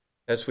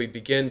As we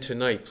begin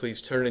tonight,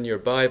 please turn in your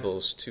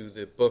Bibles to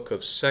the book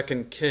of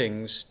 2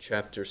 Kings,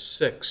 chapter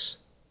 6.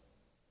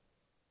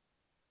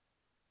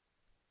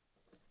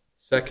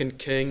 2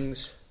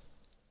 Kings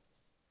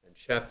and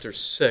chapter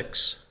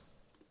 6.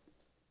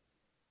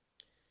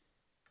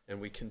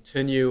 And we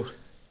continue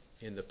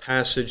in the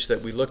passage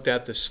that we looked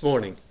at this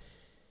morning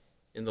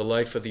in the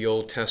life of the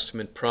Old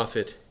Testament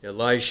prophet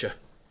Elisha.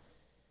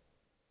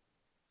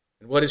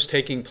 And what is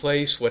taking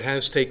place, what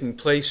has taken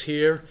place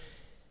here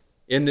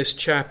in this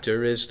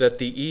chapter is that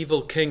the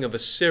evil king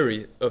of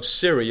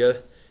Syria,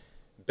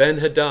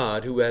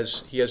 Ben-Hadad,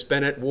 he has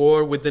been at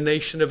war with the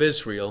nation of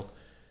Israel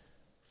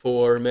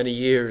for many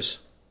years.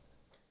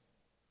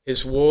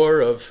 His war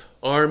of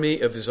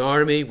his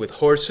army with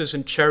horses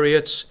and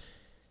chariots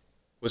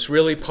was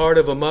really part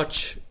of a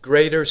much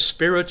greater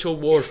spiritual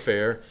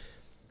warfare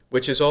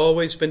which has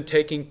always been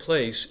taking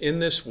place in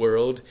this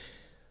world,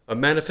 a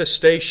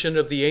manifestation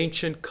of the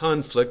ancient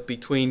conflict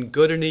between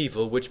good and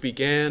evil which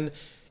began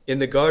in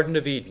the Garden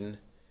of Eden,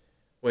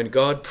 when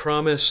God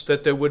promised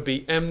that there would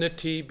be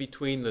enmity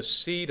between the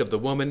seed of the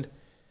woman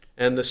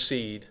and the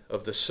seed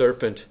of the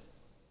serpent.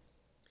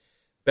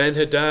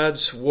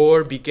 Ben-Hadad's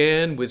war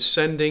began with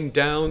sending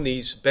down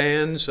these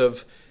bands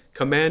of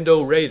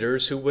commando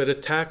raiders who would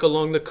attack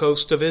along the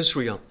coast of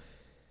Israel.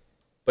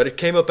 But it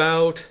came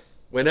about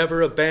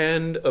whenever a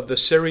band of the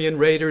Syrian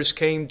raiders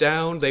came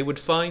down, they would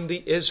find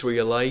the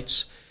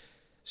Israelites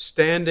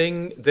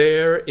standing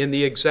there in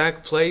the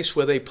exact place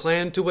where they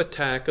planned to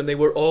attack, and they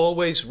were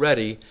always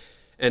ready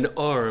and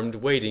armed,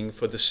 waiting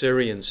for the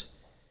Syrians.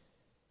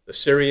 The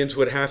Syrians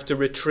would have to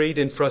retreat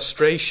in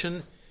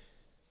frustration,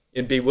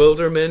 in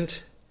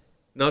bewilderment,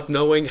 not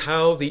knowing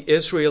how the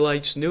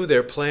Israelites knew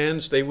their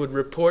plans. They would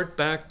report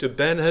back to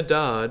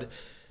Ben-Hadad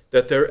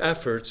that their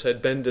efforts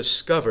had been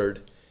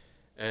discovered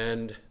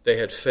and they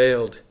had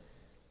failed.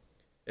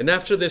 And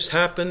after this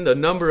happened a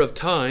number of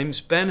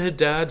times,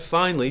 Ben-Hadad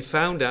finally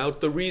found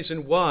out the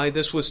reason why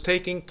this was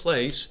taking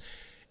place,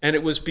 and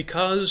it was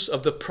because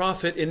of the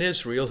prophet in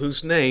Israel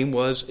whose name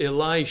was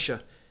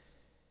Elisha.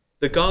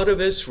 The God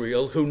of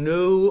Israel, who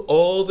knew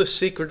all the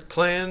secret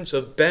plans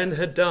of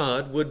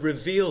Ben-Hadad, would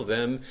reveal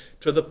them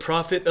to the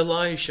prophet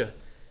Elisha.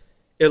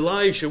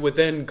 Elisha would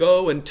then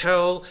go and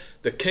tell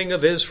the king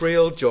of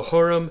Israel,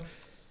 Jehoram,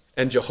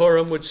 and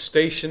Jehoram would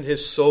station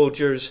his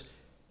soldiers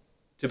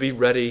to be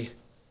ready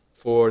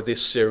for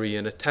this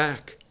Syrian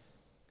attack.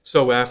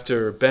 So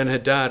after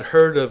Ben-Hadad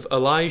heard of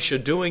Elisha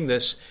doing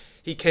this,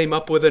 he came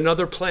up with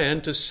another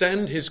plan to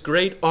send his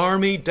great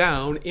army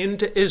down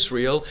into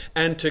Israel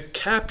and to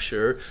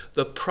capture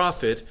the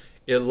prophet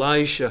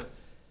Elisha.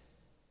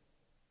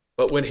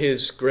 But when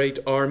his great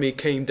army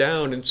came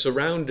down and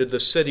surrounded the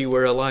city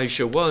where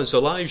Elisha was,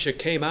 Elisha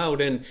came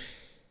out and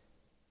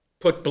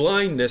put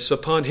blindness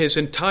upon his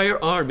entire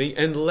army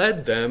and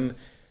led them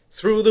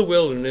through the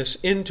wilderness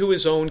into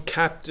his own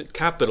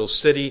capital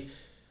city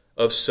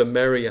of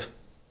Samaria.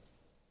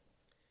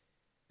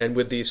 And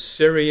with the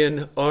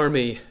Syrian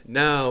army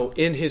now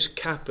in his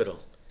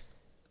capital,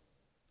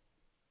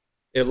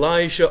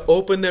 Elisha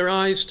opened their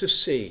eyes to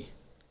see,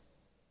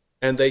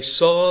 and they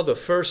saw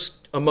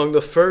among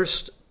the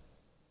first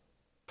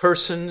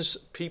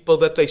people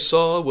that they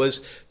saw was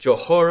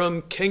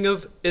Jehoram, king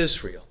of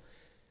Israel.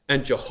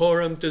 And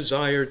Jehoram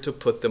desired to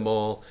put them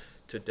all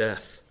to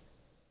death.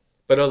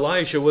 But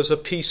Elisha was a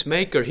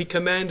peacemaker. He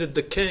commanded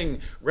the king,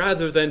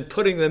 rather than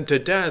putting them to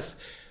death,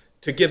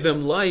 to give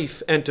them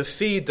life and to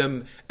feed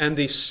them. And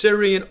the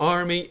Syrian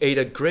army ate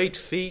a great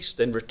feast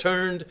and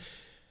returned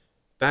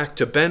back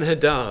to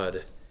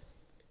Ben-Hadad.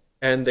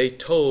 And they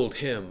told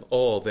him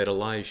all that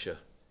Elisha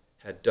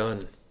had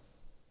done.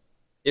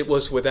 It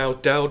was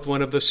without doubt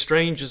one of the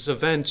strangest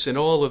events in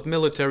all of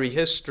military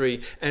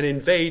history, an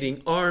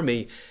invading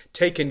army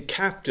taken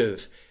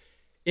captive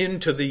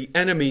into the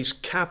enemy's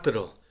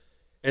capital.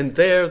 And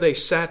there they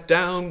sat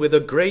down with a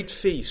great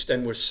feast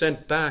and were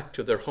sent back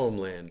to their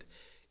homeland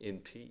in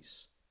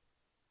peace.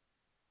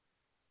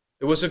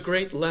 There was a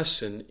great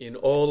lesson in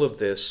all of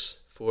this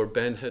for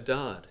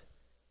Ben-Hadad.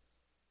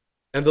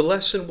 And the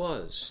lesson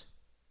was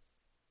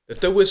that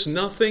there was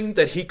nothing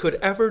that he could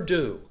ever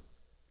do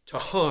to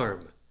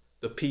harm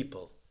the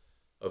people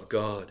of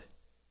God.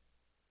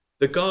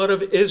 The God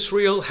of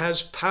Israel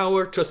has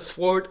power to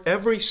thwart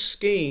every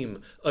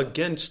scheme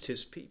against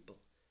his people.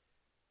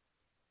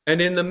 And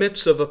in the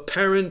midst of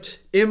apparent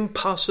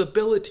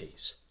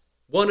impossibilities,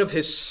 one of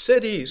his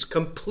cities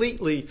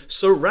completely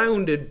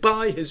surrounded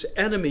by his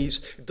enemies,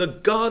 the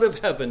God of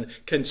heaven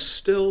can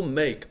still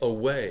make a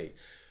way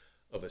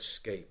of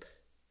escape.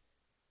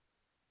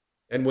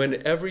 And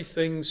when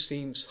everything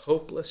seems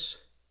hopeless,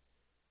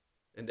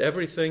 and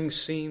everything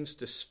seems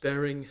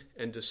despairing,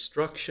 and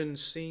destruction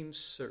seems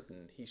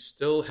certain, he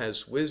still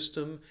has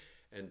wisdom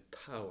and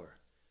power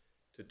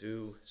to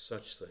do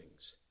such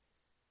things.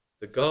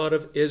 The God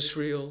of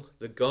Israel,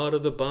 the God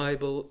of the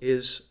Bible,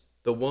 is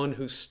the one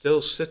who still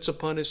sits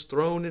upon his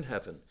throne in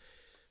heaven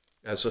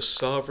as a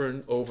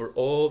sovereign over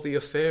all the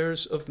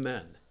affairs of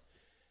men.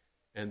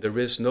 And there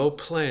is no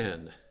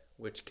plan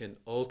which can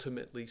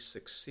ultimately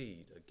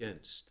succeed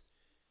against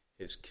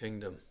his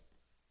kingdom.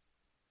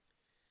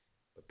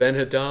 But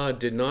Ben-Hadad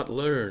did not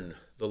learn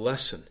the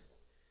lesson.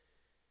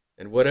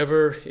 And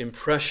whatever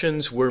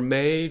impressions were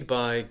made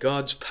by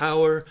God's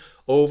power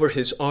over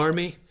his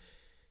army,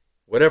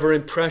 whatever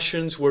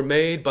impressions were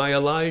made by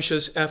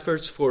Elijah's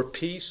efforts for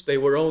peace, they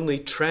were only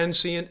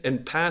transient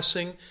and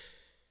passing.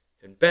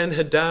 And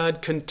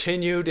Ben-Hadad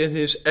continued in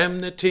his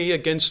enmity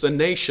against the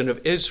nation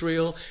of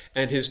Israel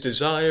and his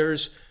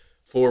desires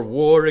for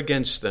war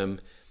against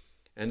them.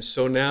 And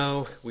so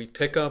now we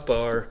pick up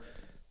our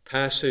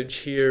passage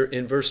here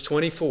in verse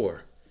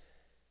 24,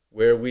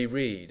 where we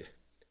read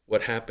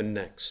what happened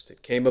next.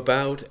 It came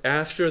about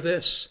after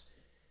this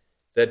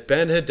that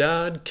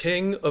Ben-Hadad,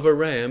 king of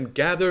Aram,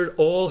 gathered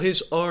all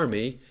his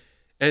army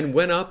and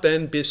went up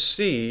and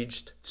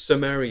besieged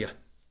Samaria.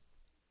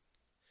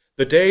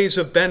 The days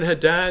of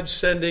Ben-Hadad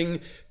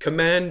sending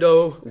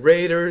commando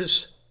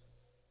raiders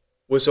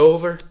was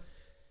over.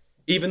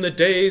 Even the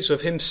days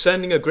of him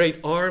sending a great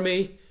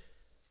army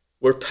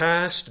were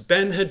past.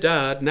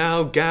 Ben-Hadad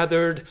now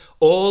gathered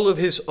all of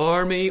his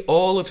army,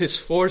 all of his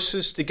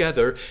forces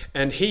together,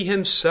 and he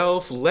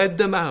himself led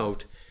them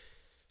out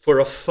for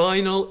a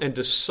final and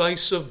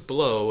decisive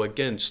blow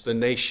against the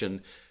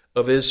nation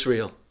of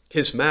Israel.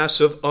 His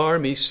massive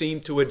army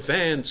seemed to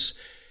advance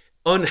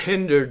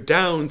unhindered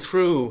down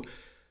through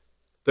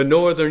the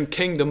northern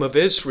kingdom of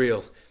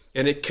Israel,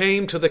 and it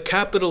came to the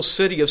capital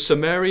city of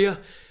Samaria.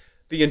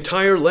 The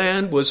entire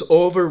land was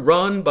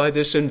overrun by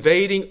this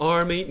invading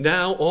army.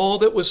 Now all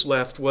that was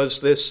left was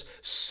this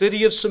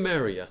city of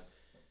Samaria.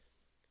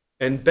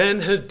 And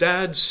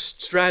Ben-Hadad's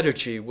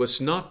strategy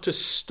was not to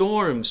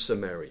storm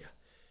Samaria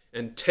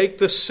and take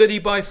the city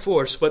by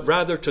force, but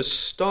rather to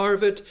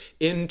starve it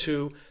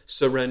into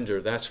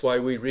surrender. That's why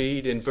we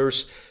read in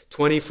verse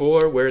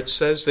 24 where it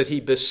says that he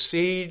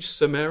besieged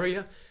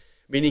Samaria,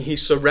 meaning he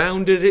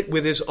surrounded it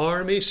with his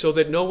army so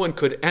that no one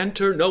could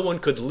enter, no one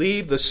could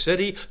leave the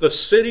city. The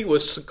city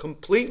was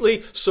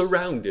completely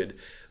surrounded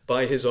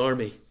by his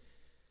army.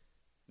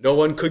 No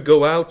one could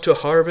go out to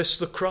harvest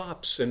the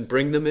crops and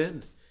bring them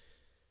in.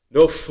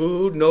 No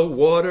food, no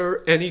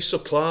water, any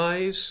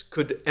supplies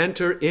could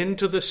enter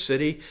into the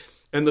city.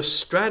 And the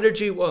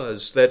strategy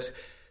was that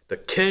the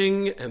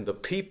king and the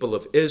people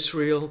of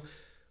Israel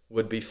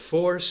would be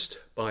forced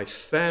by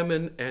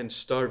famine and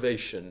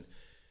starvation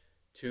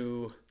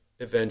to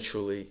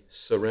eventually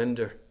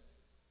surrender.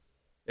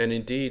 And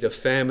indeed, a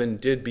famine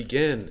did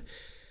begin,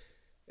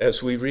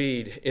 as we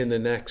read in the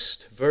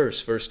next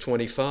verse, verse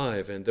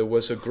 25. And there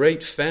was a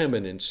great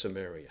famine in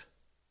Samaria.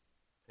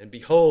 And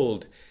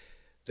behold,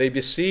 they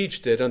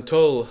besieged it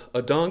until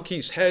a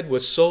donkey's head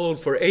was sold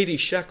for 80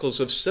 shekels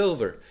of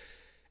silver,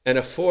 and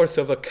a fourth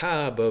of a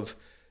cab of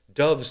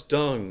dove's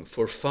dung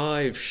for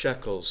 5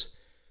 shekels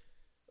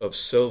of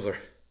silver.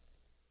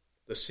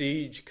 The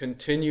siege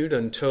continued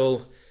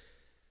until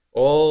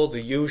all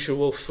the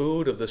usual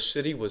food of the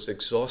city was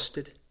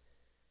exhausted.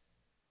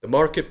 The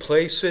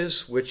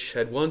marketplaces, which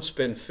had once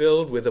been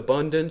filled with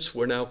abundance,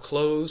 were now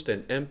closed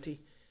and empty.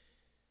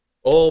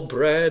 All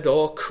bread,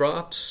 all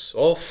crops,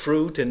 all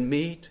fruit and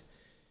meat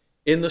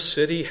in the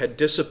city had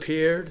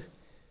disappeared.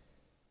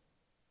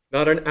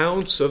 Not an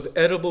ounce of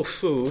edible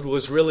food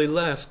was really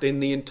left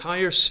in the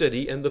entire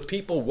city, and the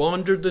people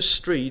wandered the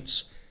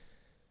streets,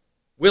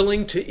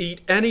 willing to eat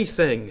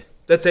anything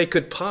that they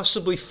could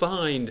possibly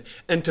find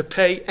and to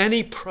pay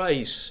any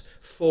price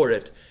for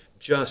it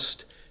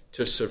just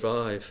to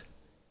survive.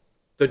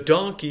 The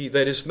donkey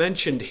that is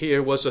mentioned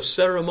here was a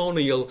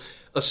ceremonially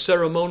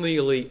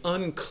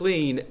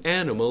unclean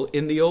animal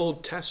in the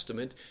Old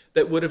Testament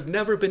that would have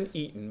never been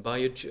eaten by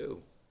a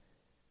Jew.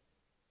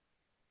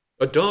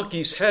 A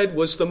donkey's head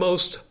was the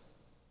most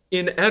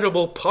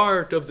inedible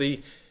part of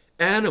the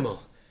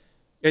animal.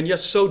 And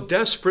yet so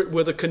desperate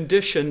were the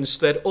conditions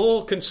that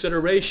all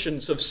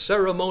considerations of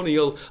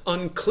ceremonial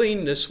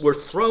uncleanness were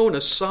thrown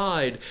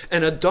aside,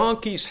 and a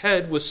donkey's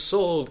head was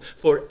sold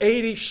for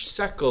 80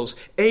 shekels,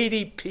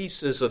 80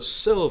 pieces of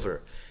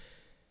silver,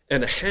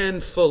 and a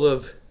handful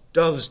of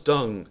dove's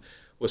dung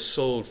was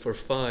sold for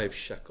 5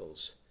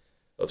 shekels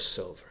of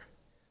silver.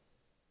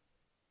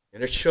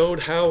 And it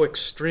showed how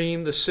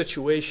extreme the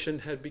situation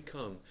had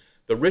become.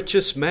 The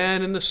richest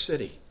man in the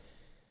city,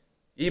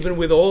 even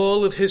with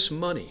all of his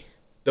money,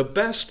 the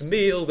best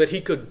meal that he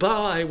could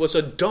buy was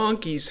a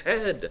donkey's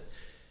head.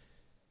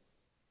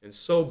 And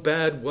so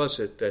bad was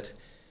it that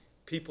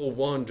people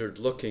wandered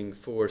looking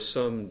for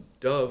some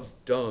dove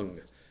dung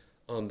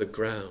on the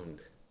ground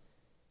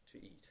to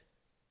eat.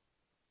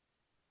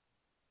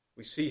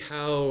 We see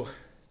how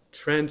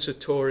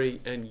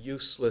transitory and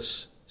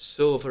useless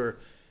silver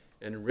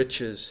and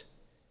riches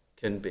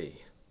can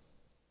be.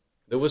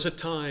 There was a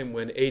time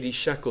when 80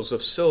 shekels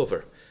of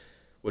silver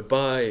would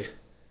buy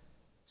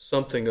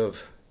something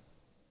of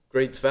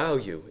great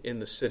value in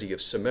the city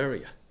of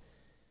Samaria.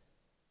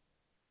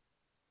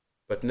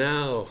 But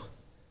now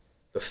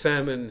the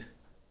famine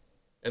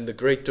and the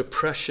Great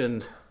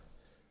Depression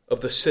of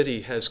the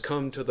city has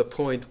come to the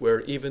point where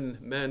even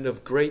men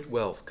of great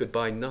wealth could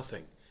buy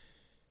nothing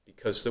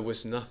because there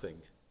was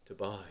nothing to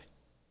buy.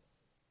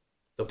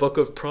 The book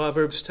of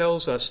Proverbs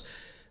tells us,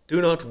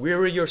 "Do not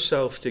weary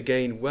yourself to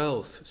gain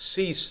wealth.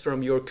 Cease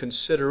from your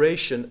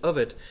consideration of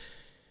it.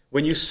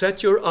 When you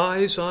set your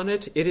eyes on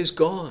it, it is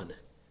gone.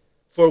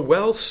 For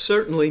wealth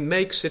certainly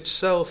makes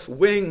itself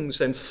wings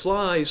and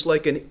flies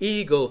like an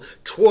eagle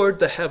toward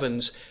the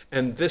heavens."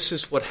 And this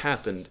is what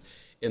happened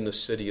in the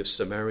city of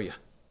Samaria.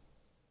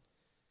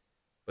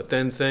 But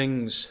then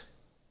things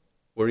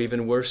were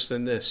even worse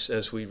than this,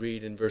 as we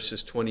read in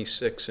verses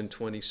 26 and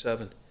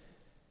 27.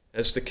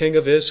 As the king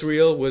of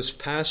Israel was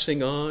passing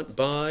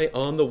by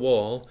on the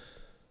wall,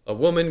 a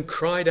woman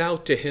cried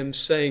out to him,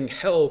 saying,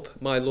 "Help,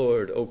 my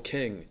lord, O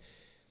king."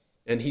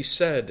 And he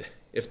said,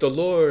 "If the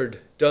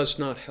Lord does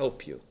not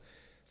help you,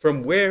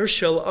 from where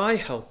shall I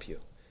help you?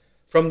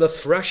 From the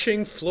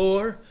threshing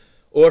floor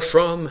or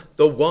from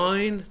the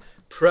wine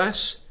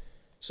press?"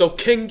 So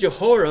King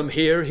Jehoram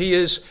here, he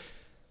is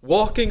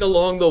walking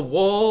along the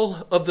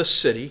wall of the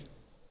city,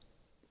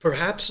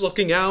 perhaps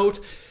looking out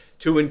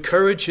to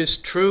encourage his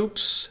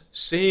troops,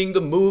 seeing the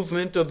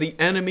movement of the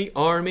enemy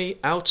army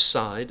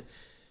outside.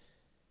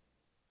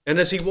 And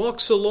as he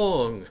walks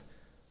along,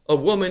 a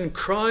woman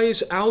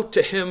cries out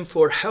to him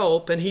for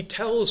help, and he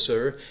tells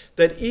her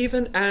that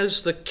even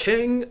as the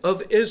king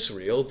of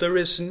Israel, there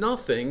is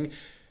nothing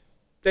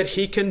that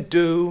he can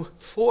do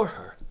for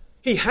her.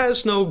 He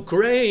has no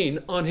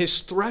grain on his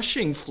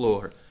threshing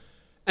floor,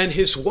 and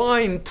his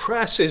wine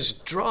press is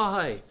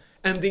dry,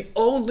 and the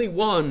only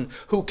one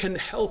who can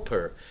help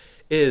her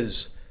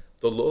is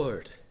the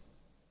Lord.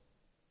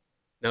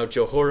 Now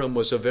Jehoram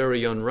was a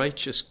very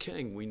unrighteous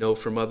king, we know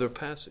from other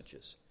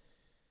passages.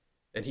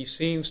 And he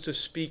seems to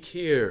speak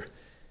here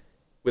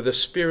with a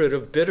spirit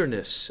of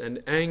bitterness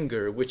and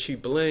anger, which he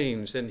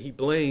blames, and he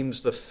blames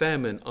the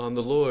famine on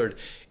the Lord.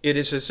 It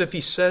is as if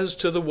he says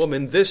to the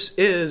woman, this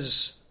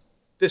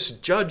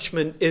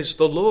judgment is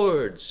the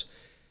Lord's.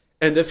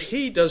 And if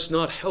he does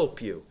not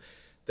help you,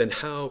 then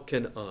how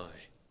can I?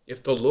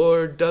 If the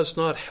Lord does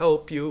not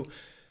help you,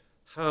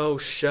 how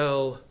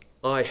shall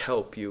I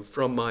help you?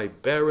 From my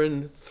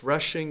barren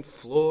threshing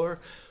floor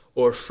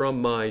or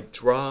from my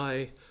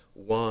dry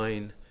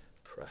wine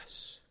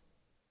press?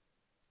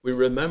 We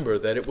remember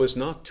that it was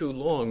not too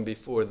long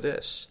before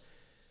this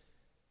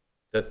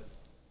that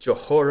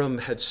Jehoram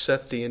had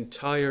set the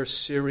entire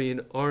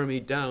Syrian army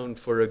down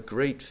for a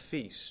great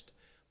feast,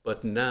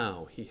 but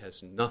now he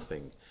has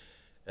nothing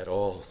at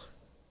all.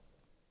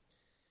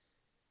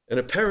 And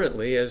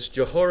apparently, as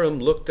Jehoram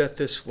looked at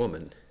this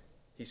woman,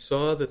 he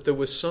saw that there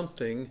was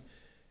something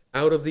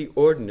out of the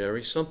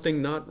ordinary,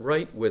 something not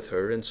right with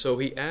her, and so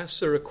he asked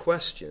her a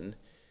question.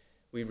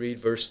 We read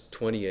verse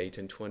 28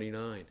 and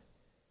 29.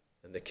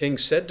 And the king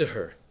said to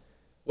her,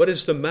 "What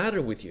is the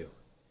matter with you?"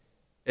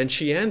 And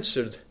she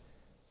answered,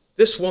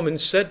 "This woman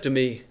said to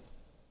me,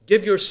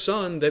 'Give your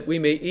son that we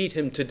may eat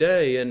him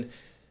today, and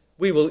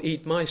we will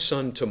eat my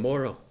son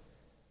tomorrow.'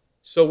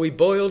 So we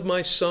boiled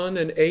my son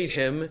and ate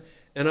him,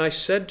 and I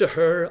said to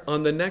her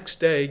on the next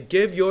day,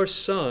 'Give your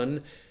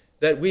son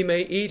that we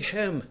may eat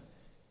him.'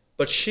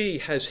 But she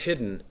has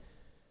hidden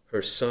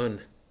her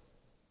son."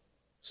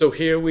 So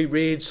here we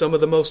read some of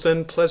the most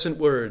unpleasant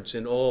words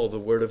in all the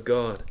Word of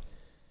God.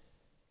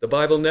 The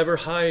Bible never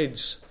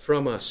hides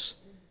from us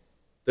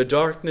the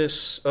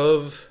darkness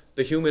of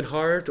the human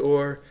heart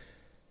or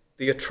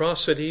the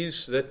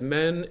atrocities that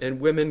men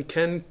and women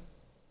can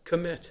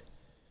commit.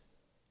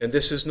 And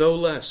this is no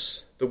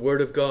less the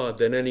Word of God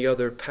than any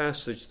other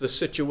passage. The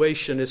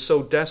situation is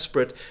so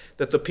desperate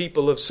that the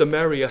people of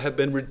Samaria have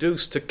been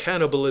reduced to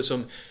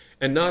cannibalism,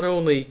 and not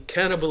only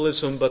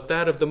cannibalism, but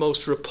that of the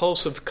most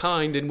repulsive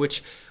kind, in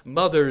which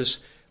mothers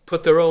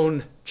put their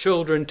own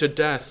children to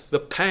death.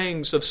 The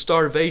pangs of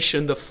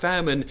starvation, the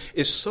famine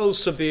is so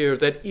severe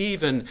that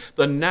even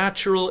the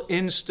natural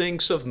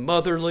instincts of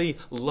motherly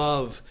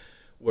love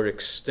were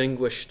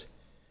extinguished.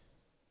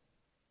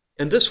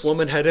 And this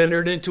woman had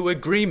entered into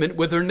agreement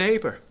with her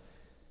neighbor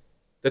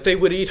that they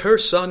would eat her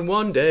son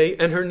one day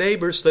and her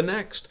neighbor's the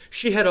next.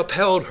 She had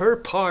upheld her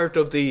part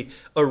of the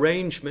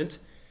arrangement,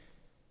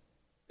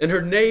 and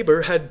her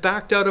neighbor had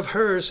backed out of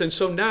hers, and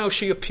so now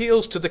she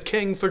appeals to the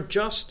king for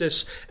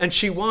justice, and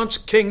she wants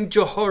King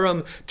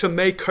Jehoram to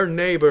make her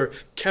neighbor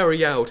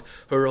carry out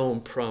her own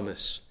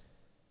promise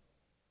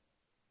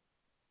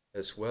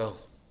as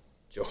well.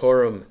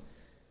 Jehoram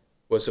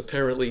was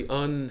apparently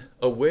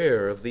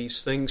unaware of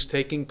these things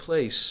taking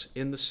place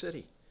in the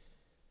city.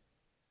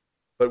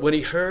 But when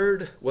he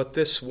heard what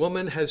this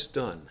woman has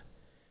done,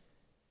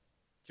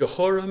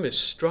 Jehoram is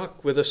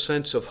struck with a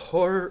sense of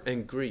horror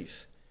and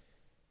grief.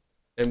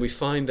 And we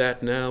find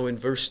that now in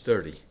verse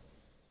 30.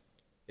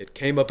 It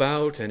came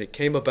about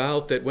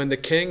that when the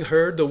king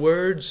heard the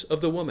words of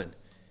the woman,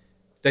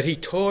 that he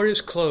tore his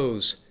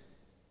clothes.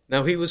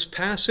 Now he was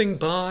passing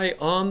by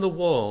on the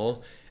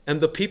wall, and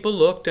the people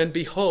looked, and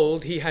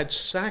behold, he had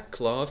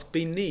sackcloth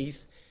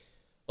beneath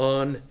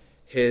on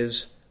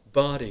his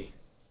body.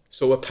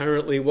 So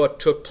apparently what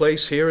took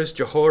place here is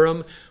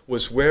Jehoram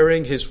was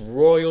wearing his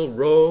royal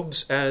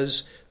robes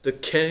as the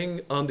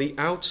king on the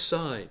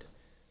outside.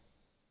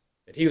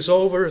 And he was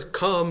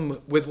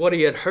overcome with what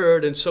he had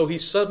heard, and so he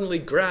suddenly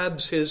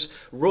grabs his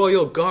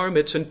royal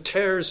garments and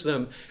tears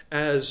them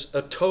as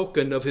a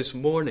token of his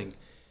mourning.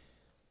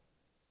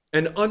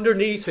 And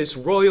underneath his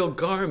royal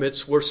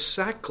garments were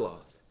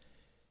sackcloth.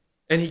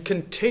 And he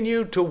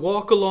continued to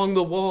walk along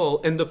the wall,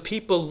 and the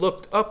people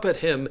looked up at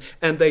him,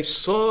 and they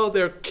saw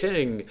their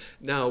king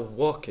now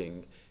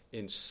walking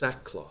in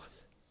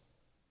sackcloth.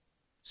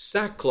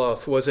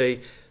 Sackcloth was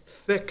a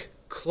thick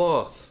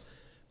cloth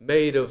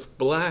made of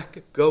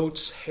black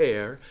goat's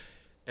hair,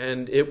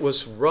 and it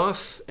was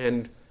rough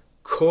and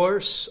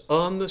coarse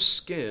on the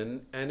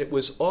skin, and it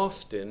was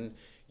often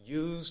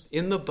used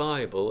in the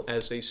Bible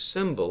as a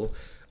symbol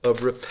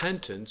of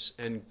repentance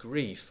and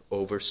grief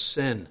over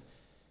sin.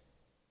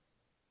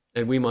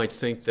 And we might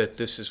think that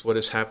this is what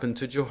has happened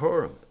to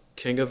Jehoram,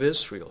 king of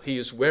Israel. He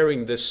is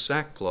wearing this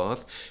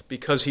sackcloth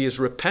because he is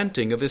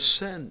repenting of his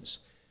sins.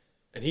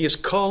 And he is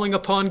calling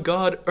upon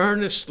God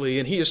earnestly,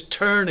 and he is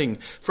turning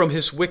from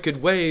his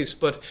wicked ways.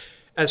 But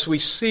as we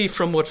see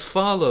from what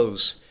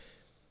follows,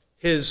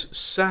 his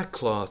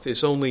sackcloth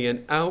is only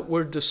an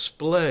outward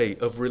display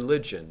of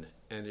religion,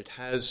 and it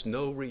has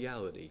no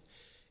reality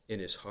in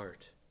his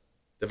heart.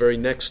 The very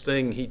next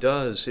thing he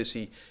does is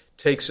he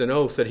takes an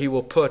oath that he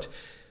will put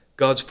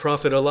God's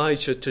prophet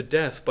Elijah to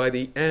death by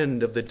the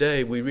end of the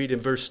day. We read in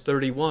verse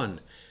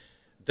 31,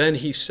 "Then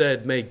he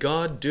said, 'May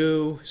God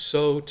do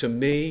so to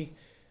me,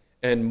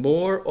 and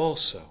more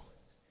also,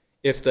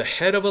 if the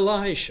head of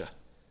Elisha,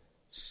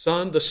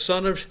 the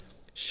son of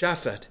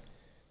Shaphat,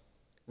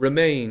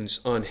 remains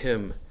on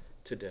him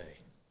today.'"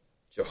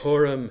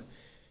 Jehoram,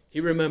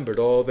 he remembered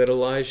all that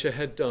Elijah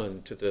had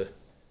done to the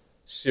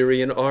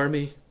Syrian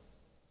army,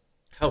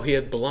 how he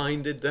had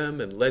blinded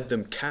them and led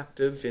them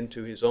captive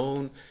into his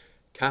own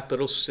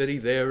capital city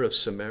there of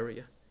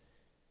Samaria.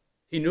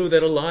 He knew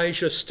that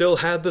Elijah still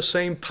had the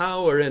same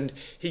power, and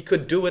he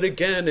could do it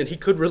again, and he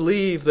could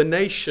relieve the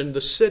nation,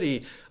 the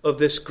city, of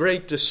this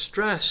great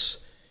distress.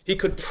 He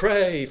could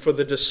pray for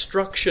the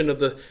destruction of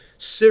the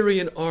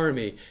Syrian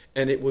army,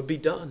 and it would be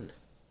done.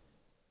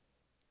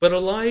 But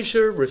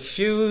Elijah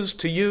refused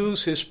to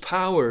use his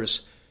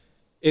powers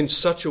in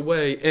such a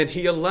way, and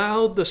he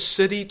allowed the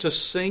city to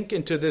sink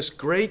into this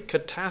great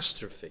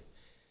catastrophe.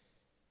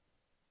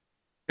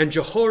 And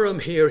Jehoram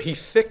here, he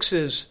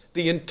fixes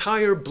the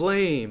entire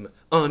blame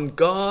on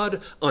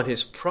God, on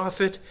his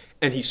prophet,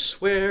 and he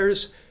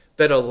swears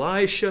that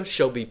Elisha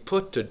shall be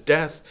put to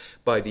death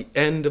by the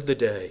end of the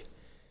day.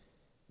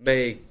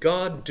 "May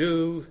God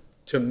do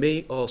to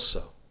me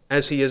also,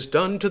 as he has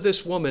done to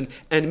this woman,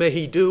 and may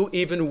he do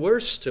even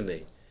worse to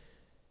me,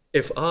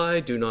 if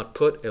I do not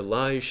put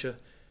Elisha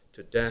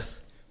to death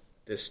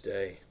this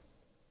day."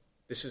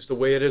 This is the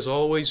way it has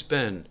always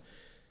been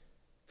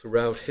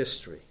throughout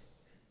history,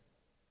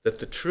 that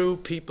the true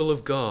people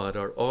of God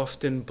are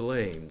often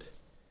blamed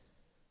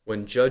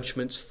when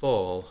judgments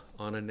fall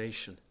on a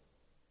nation.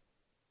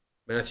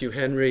 Matthew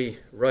Henry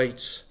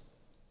writes,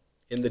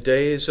 "In the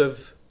days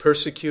of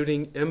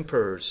persecuting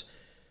emperors,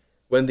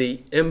 when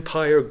the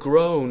empire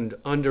groaned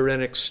under an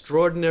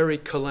extraordinary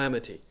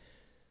calamity,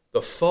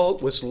 the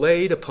fault was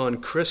laid upon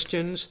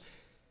Christians,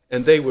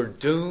 and they were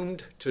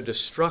doomed to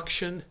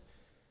destruction."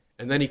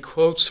 And then he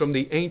quotes from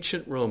the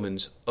ancient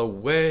Romans,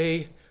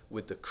 "Away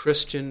with the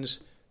Christians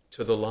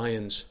to the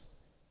lions."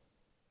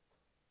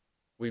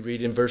 We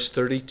read in verse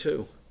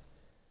 32,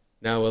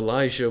 "Now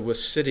Elijah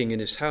was sitting in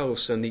his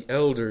house, and the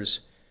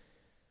elders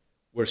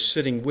were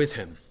sitting with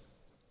him.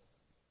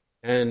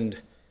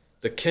 And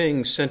the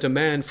king sent a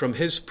man from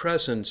his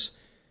presence,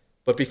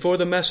 but before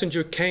the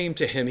messenger came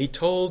to him,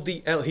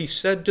 he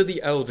said to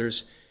the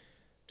elders,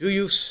 'Do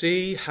you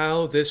see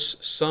how this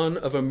son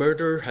of a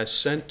murderer has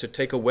sent to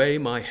take away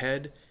my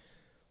head?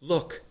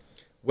 Look,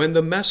 when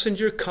the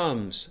messenger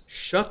comes,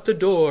 shut the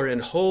door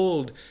and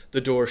hold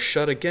the door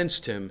shut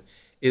against him.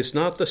 Is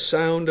not the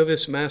sound of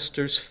his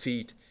master's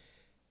feet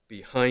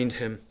behind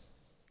him?'"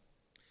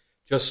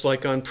 Just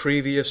like on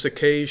previous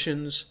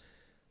occasions,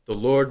 the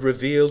Lord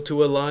revealed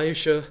to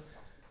Elijah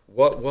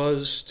what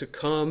was to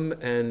come,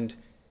 and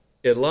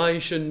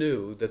Elijah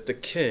knew that the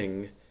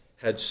king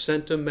had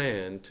sent a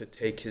man to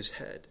take his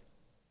head.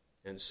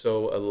 And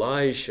so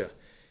Elijah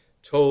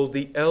told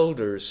the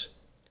elders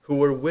who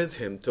were with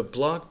him to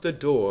block the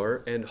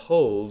door and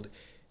hold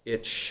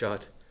it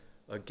shut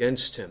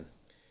against him.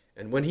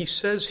 And when he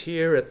says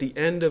here at the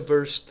end of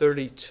verse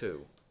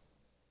 32,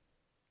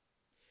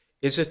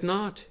 is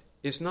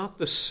not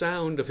the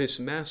sound of his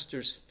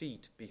master's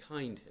feet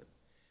behind him?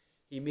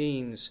 He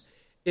means,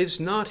 is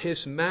not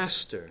his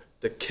master,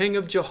 the king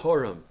of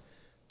Jehoram,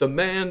 the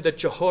man that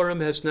Jehoram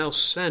has now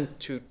sent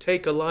to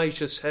take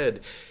Elijah's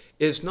head,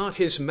 is not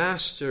his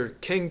master,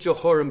 King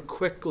Jehoram,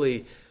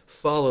 quickly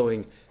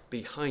following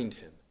behind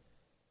him?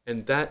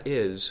 And that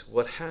is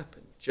what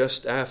happened.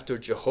 Just after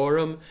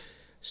Jehoram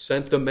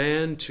sent the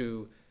man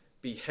to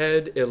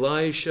behead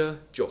Elijah,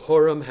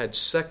 Jehoram had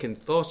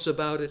second thoughts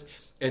about it,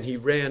 and he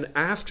ran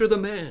after the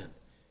man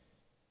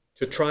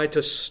to try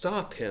to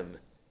stop him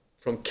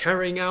from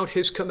carrying out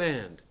his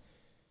command.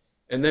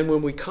 And then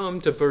when we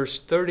come to verse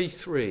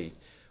 33,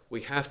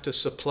 we have to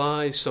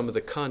supply some of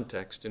the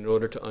context in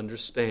order to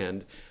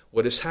understand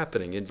what is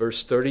happening. In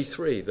verse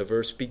 33, the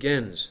verse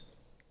begins,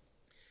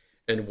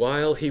 "And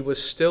while he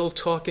was still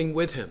talking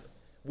with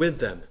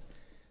them,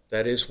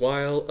 that is,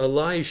 while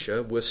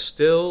Elisha was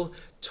still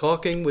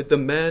talking with the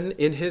men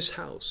in his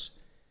house,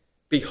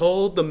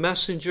 behold, the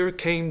messenger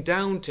came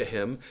down to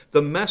him,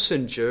 the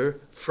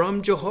messenger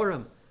from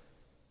Jehoram."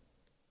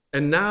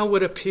 And now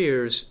what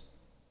appears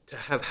to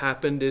have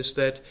happened is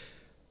that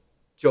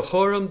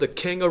Jehoram the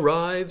king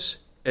arrives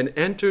and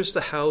enters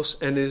the house,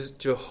 and it is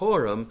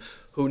Jehoram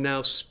who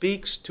now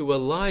speaks to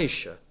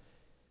Elisha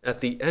at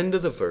the end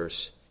of the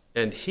verse.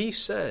 And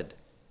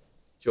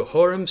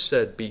Jehoram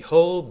said,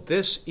 "Behold,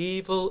 this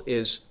evil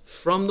is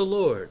from the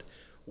Lord.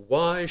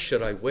 Why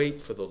should I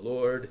wait for the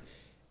Lord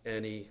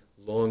any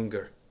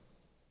longer?"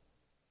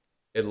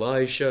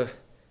 Elisha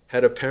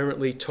had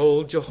apparently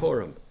told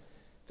Jehoram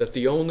that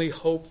the only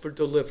hope for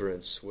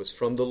deliverance was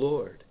from the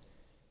Lord,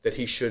 that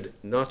he should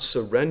not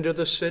surrender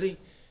the city,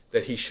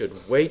 that he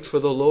should wait for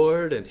the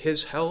Lord and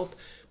his help.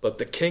 But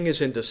the king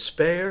is in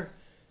despair.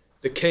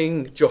 The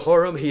king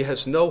Jehoram, he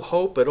has no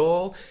hope at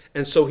all.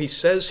 And so he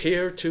says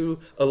here to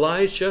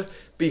Elisha,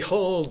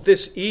 "Behold,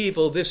 this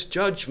evil, this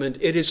judgment,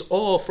 it is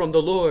all from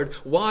the Lord.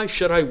 Why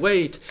should I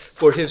wait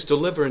for his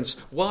deliverance?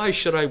 Why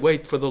should I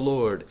wait for the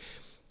Lord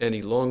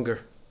any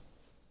longer?"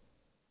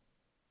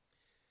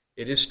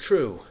 It is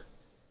true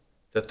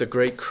that the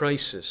great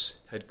crisis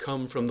had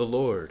come from the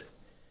Lord,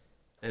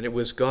 and it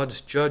was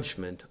God's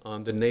judgment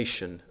on the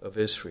nation of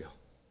Israel.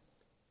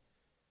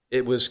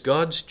 It was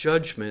God's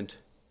judgment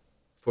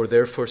for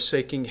their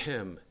forsaking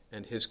him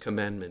and his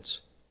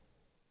commandments,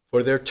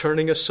 for their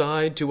turning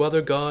aside to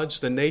other gods.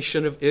 The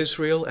nation of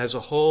Israel as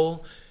a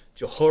whole,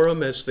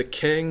 Jehoram as the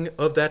king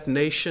of that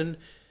nation,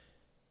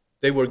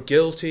 they were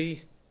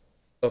guilty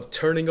of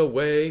turning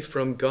away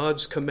from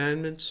God's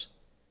commandments.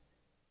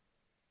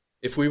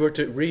 If we were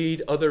to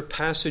read other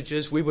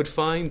passages, we would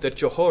find that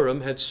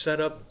Jehoram had set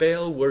up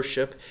Baal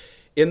worship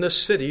in the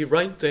city,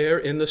 right there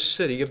in the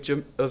city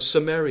of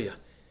Samaria.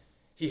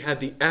 He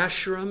had the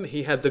Asherim,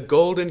 he had the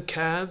golden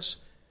calves,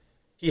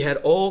 he had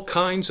all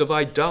kinds of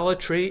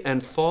idolatry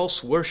and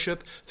false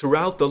worship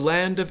throughout the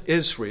land of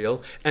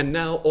Israel, and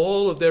now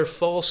all of their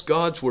false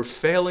gods were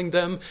failing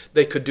them.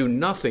 They could do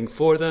nothing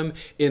for them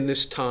in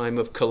this time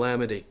of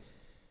calamity.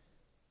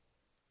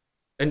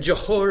 And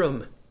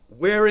Jehoram,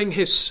 wearing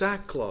his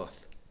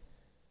sackcloth,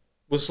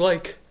 was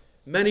like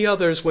many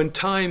others. When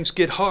times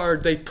get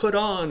hard, they put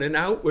on an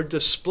outward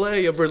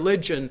display of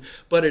religion,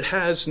 but it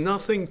has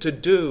nothing to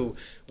do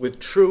with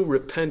true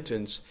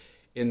repentance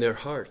in their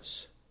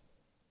hearts.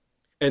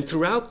 And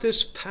throughout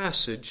this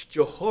passage,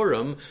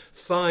 Jehoram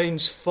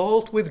finds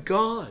fault with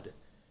God,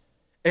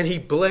 and he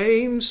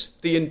blames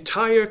the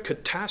entire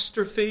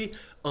catastrophe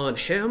on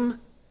him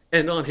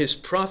and on his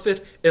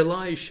prophet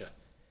Elisha.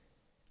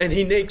 And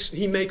he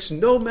makes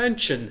no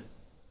mention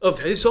of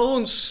his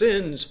own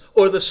sins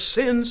or the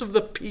sins of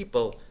the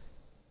people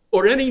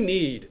or any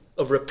need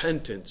of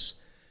repentance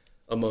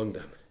among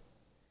them.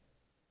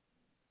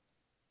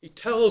 He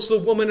tells the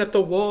woman at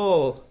the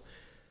wall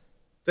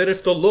that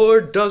if the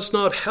Lord does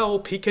not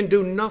help, he can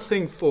do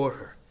nothing for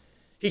her.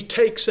 He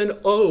takes an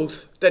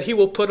oath that he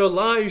will put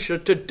Elijah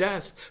to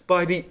death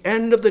by the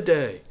end of the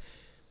day.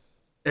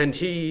 And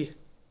he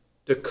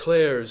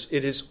declares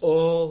it is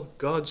all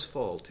God's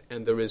fault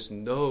and there is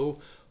no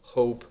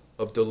hope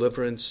of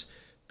deliverance.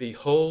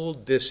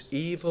 Behold, this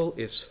evil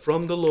is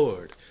from the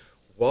Lord.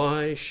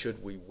 Why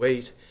should we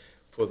wait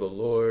for the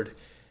Lord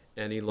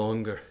any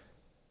longer?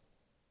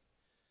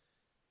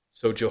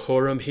 So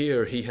Jehoram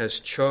here, he has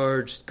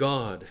charged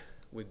God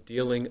with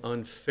dealing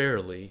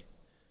unfairly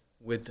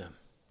with them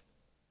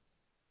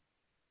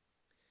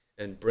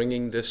and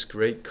bringing this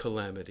great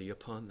calamity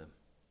upon them.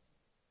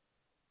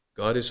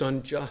 God is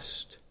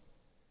unjust.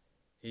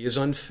 He is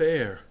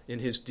unfair in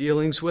his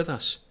dealings with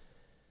us.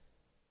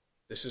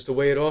 This is the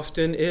way it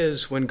often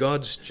is when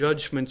God's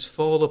judgments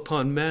fall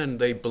upon men.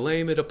 They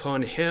blame it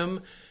upon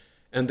him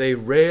and they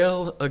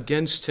rail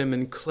against him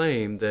and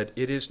claim that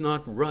it is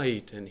not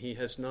right and he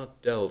has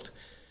not dealt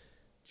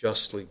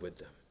justly with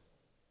them.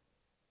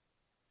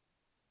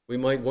 We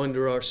might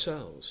wonder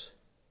ourselves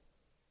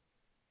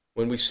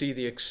when we see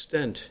the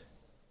extent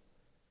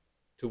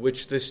to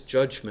which this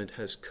judgment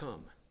has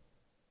come.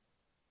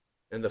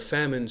 And the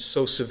famine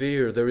so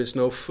severe, there is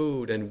no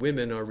food, and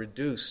women are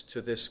reduced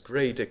to this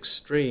great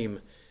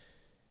extreme.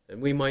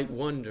 And we might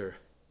wonder,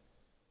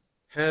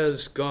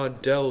 has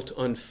God dealt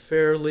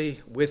unfairly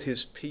with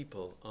his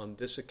people on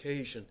this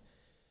occasion?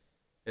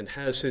 And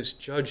has his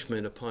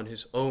judgment upon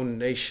his own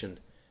nation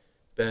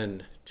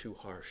been too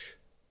harsh?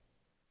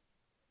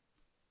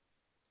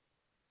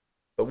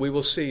 But we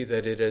will see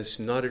that it is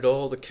not at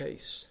all the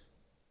case.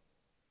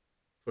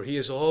 For he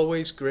is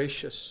always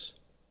gracious,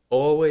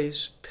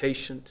 always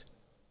patient,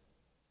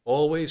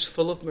 always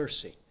full of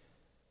mercy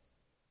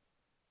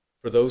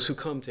for those who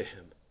come to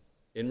him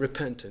in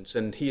repentance,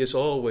 and he is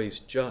always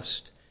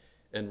just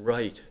and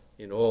right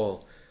in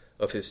all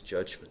of his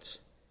judgments.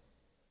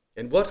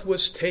 And what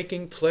was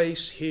taking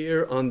place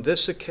here on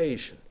this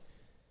occasion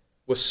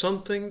was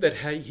something that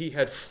he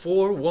had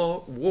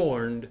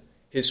forewarned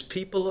his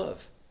people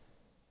of.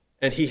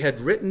 And he had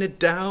written it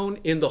down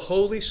in the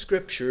Holy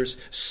Scriptures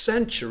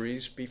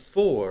centuries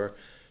before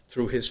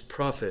through his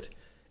prophet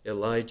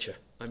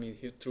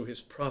through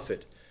his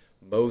prophet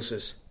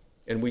Moses.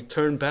 And we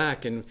turn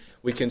back and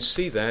we can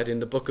see that in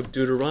the book of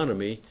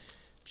Deuteronomy,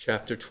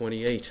 chapter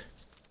 28.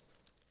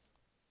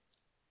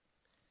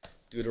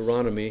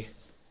 Deuteronomy,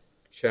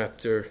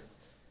 chapter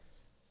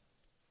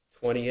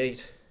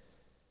 28.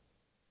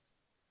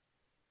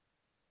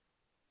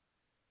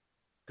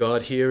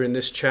 God here in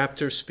this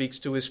chapter speaks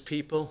to his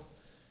people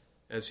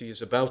as he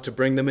is about to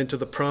bring them into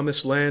the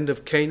promised land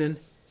of Canaan.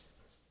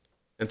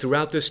 And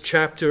throughout this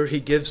chapter, he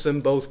gives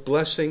them both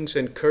blessings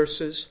and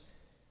curses.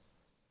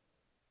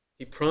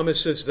 He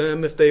promises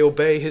them if they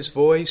obey his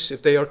voice,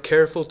 if they are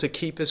careful to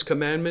keep his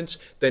commandments,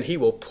 then he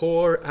will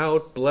pour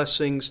out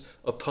blessings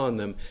upon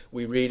them.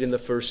 We read in the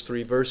first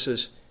 3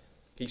 verses,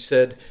 he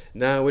said,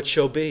 "Now it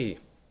shall be,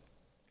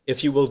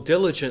 if you will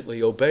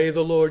diligently obey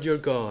the Lord your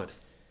God,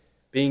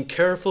 being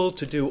careful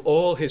to do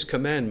all his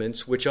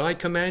commandments, which I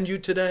command you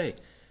today,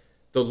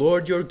 the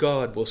Lord your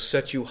God will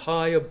set you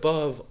high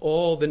above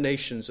all the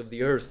nations of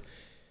the earth.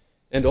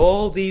 And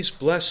all these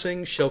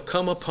blessings shall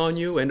come upon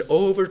you and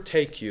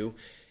overtake you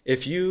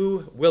if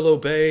you will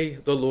obey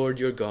the Lord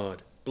your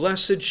God.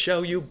 Blessed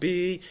shall you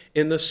be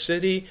in the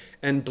city,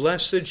 and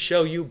blessed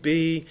shall you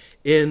be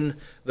in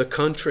the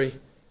country."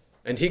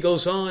 And he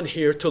goes on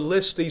here to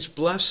list these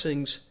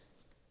blessings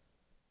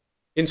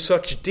in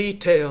such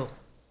detail.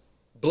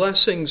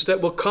 Blessings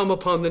that will come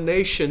upon the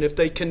nation if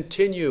they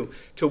continue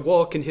to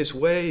walk in his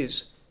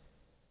ways.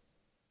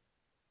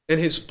 And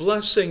his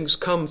blessings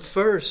come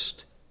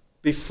first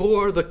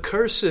before the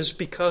curses,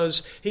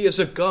 because he is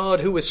a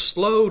God who is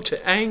slow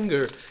to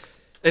anger,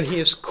 and he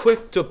is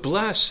quick to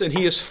bless, and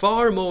he is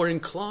far more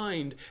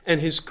inclined,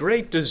 and his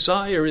great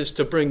desire is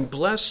to bring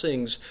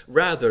blessings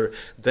rather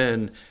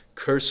than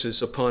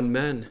curses upon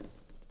men.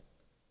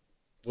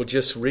 We'll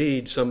just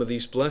read some of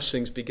these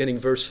blessings beginning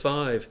verse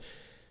 5.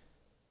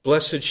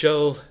 "Blessed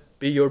shall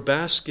be your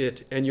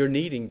basket and your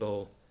kneading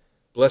bowl.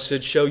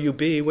 Blessed shall you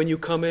be when you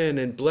come in,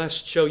 and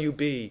blessed shall you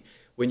be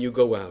when you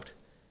go out.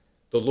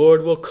 The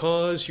Lord will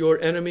cause your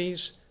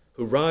enemies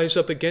who rise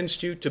up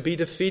against you to be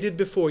defeated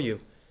before you.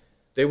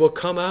 They will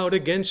come out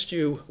against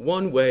you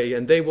one way,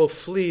 and they will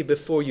flee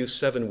before you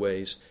 7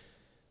 ways.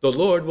 The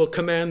Lord will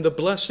command the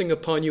blessing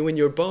upon you in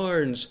your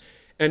barns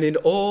and in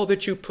all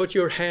that you put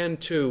your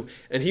hand to,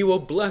 and he will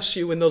bless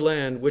you in the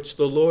land which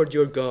the Lord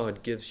your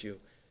God gives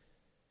you.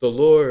 The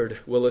Lord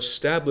will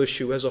establish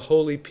you as a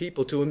holy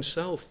people to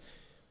himself,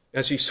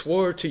 as he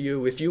swore to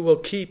you, if you will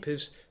keep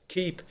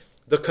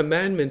the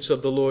commandments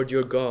of the Lord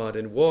your God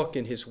and walk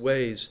in his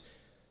ways.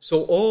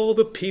 So all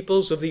the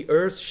peoples of the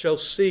earth shall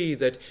see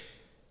that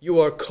you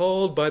are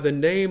called by the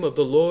name of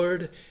the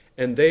Lord,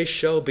 and they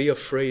shall be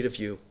afraid of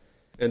you.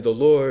 And the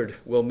Lord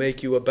will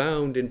make you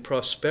abound in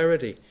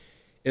prosperity,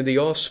 in the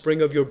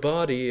offspring of your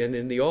body, and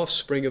in the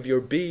offspring of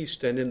your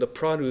beast, and in the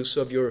produce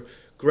of your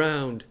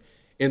ground,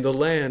 in the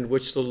land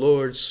which the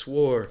Lord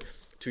swore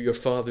to your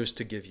fathers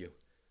to give you.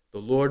 The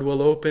Lord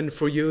will open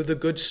for you the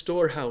good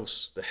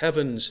storehouse, the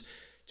heavens,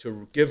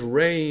 to give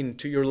rain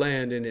to your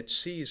land in its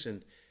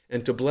season,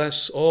 and to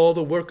bless all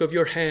the work of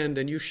your hand,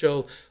 and you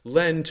shall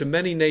lend to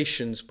many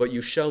nations, but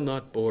you shall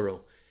not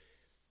borrow.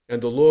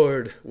 And the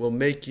Lord will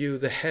make you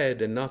the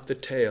head and not the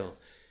tail,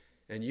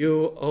 and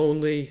you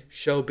only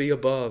shall be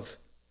above,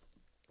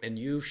 and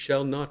you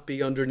shall not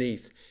be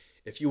underneath,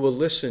 if you will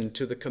listen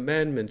to the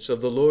commandments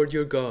of the Lord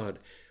your God,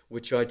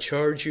 which I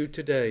charge you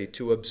today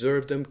to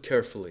observe them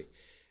carefully,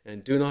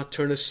 and do not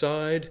turn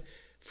aside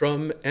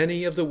from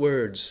any of the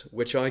words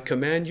which I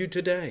command you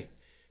today,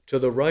 to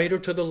the right or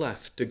to the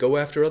left, to go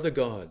after other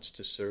gods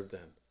to serve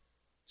them."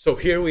 So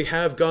here we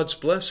have God's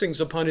blessings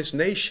upon his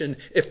nation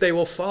if they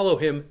will follow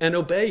him and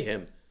obey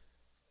him.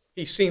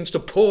 He seems to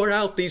pour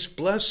out these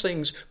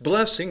blessings,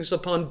 blessings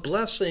upon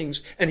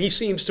blessings, and he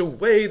seems to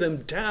weigh them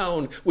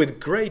down with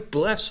great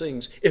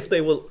blessings if they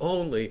will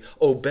only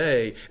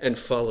obey and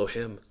follow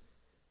him.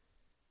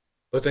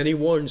 But then he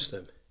warns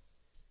them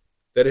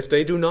that if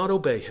they do not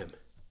obey him,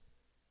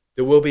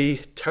 there will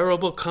be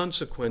terrible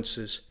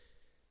consequences,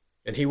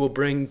 and he will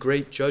bring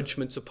great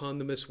judgments upon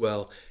them as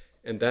well.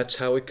 And that's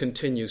how it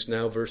continues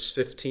now, verse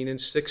 15 and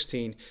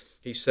 16.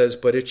 He says,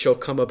 "But it shall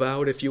come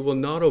about, if you will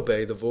not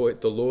obey the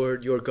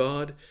Lord your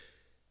God,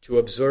 to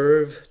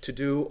observe, to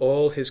do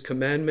all his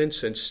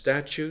commandments and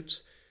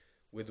statutes,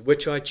 with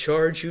which I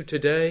charge you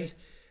today,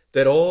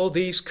 that all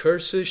these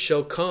curses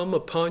shall come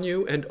upon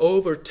you and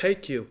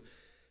overtake you.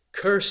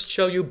 Cursed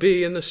shall you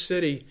be in the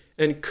city,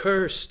 and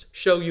cursed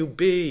shall you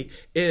be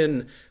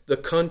in the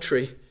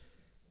country."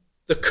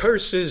 The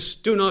curses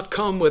do not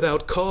come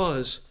without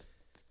cause.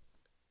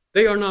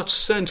 They are not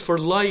sent for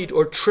light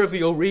or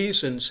trivial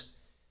reasons.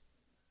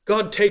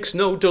 God takes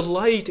no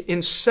delight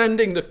in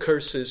sending the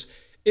curses.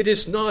 It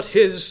is not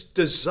his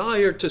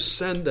desire to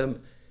send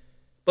them,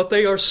 but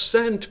they are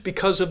sent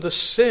because of the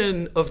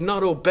sin of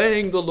not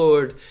obeying the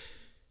Lord.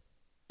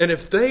 And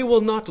if they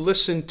will not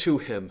listen to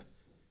him,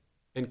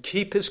 and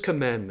keep his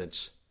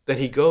commandments, then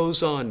he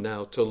goes on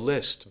now to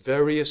list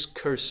various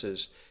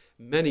curses,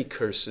 many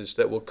curses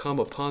that will come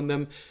upon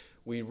them.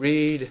 We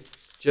read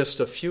just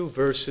a few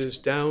verses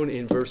down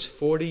in verse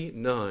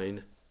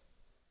 49.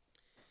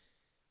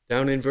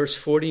 Down in verse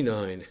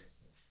 49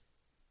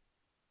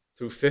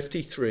 through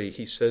 53,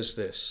 he says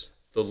this: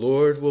 "The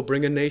Lord will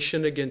bring a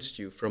nation against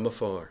you from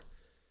afar,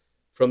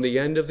 from the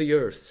end of the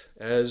earth,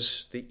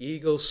 as the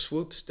eagle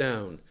swoops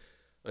down,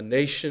 a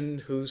nation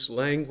whose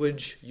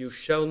language you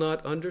shall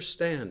not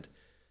understand,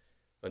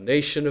 a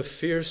nation of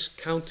fierce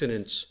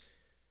countenance,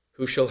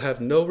 who shall have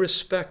no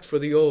respect for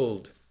the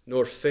old,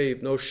 nor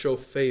show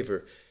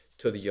favor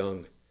to the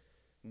young.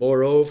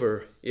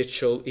 Moreover, it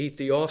shall eat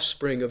the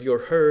offspring of your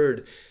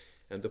herd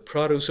and the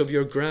produce of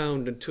your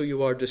ground until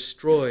you are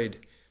destroyed,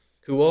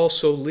 who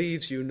also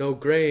leaves you no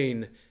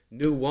grain,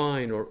 new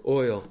wine or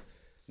oil,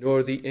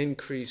 nor the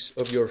increase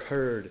of your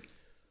herd,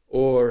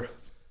 or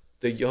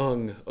the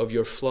young of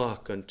your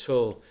flock,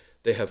 until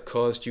they have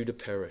caused you to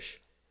perish.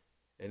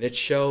 And it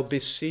shall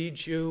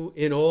besiege you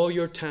in all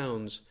your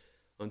towns,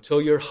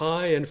 until your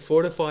high and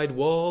fortified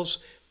walls,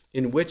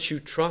 in which you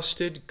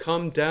trusted,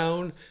 come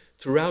down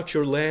throughout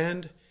your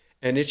land.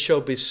 And it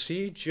shall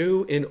besiege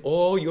you in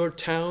all your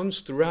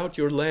towns throughout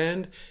your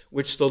land,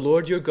 which the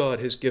Lord your God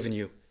has given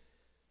you.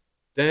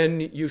 Then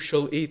you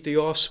shall eat the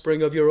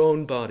offspring of your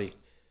own body,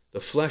 the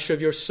flesh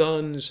of your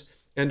sons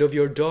and of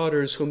your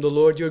daughters, whom the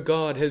Lord your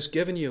God has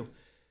given you,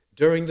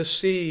 during the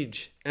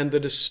siege and the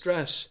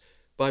distress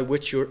by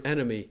which your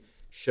enemy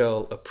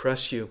shall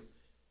oppress you."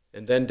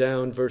 And then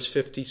down verse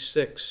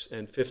 56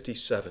 and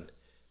 57.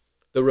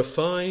 "The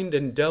refined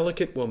and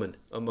delicate woman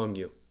among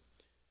you,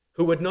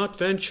 who would not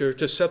venture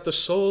to set the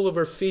sole of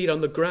her feet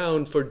on the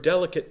ground for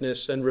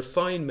delicateness and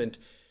refinement,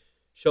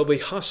 shall be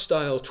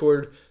hostile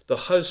toward the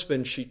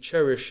husband she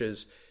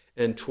cherishes,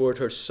 and toward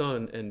her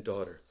son and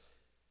daughter,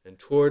 and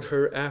toward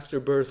her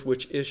afterbirth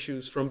which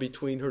issues from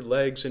between her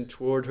legs, and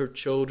toward her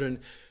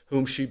children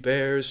whom she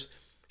bears.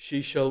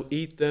 She shall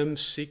eat them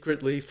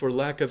secretly for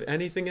lack of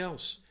anything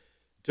else,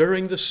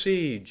 during the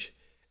siege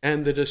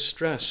and the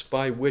distress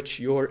by which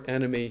your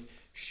enemy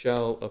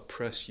shall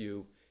oppress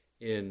you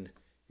in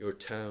your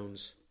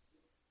towns."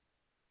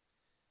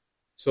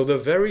 So the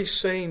very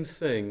same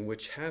thing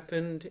which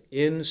happened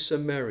in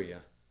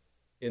Samaria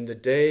in the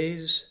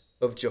days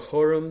of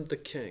Jehoram the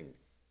king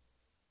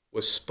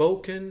was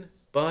spoken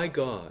by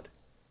God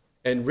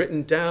and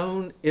written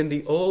down in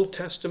the Old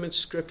Testament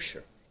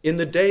scripture in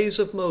the days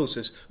of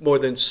Moses, more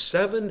than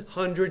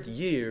 700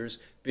 years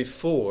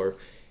before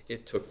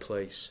it took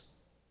place.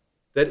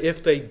 That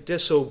if they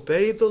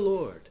disobeyed the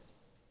Lord,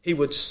 he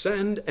would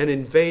send an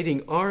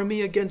invading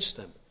army against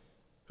them,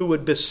 who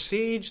would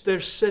besiege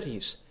their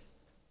cities,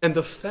 and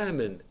the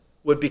famine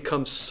would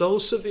become so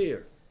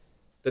severe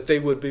that they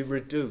would be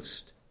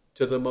reduced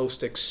to the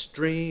most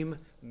extreme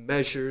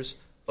measures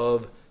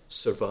of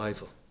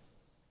survival.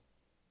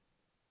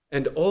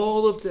 And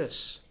all of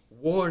this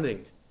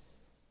warning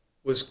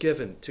was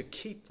given to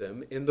keep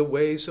them in the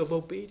ways of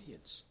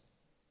obedience.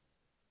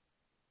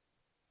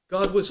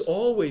 God was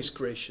always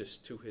gracious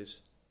to his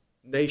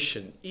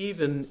nation,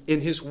 even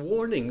in his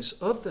warnings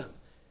of them,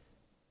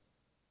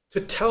 to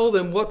tell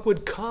them what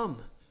would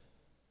come,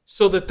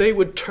 so that they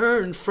would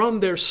turn from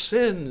their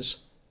sins,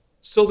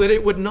 so that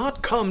it would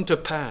not come to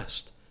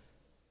pass.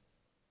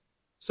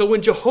 So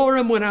when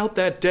Jehoram went out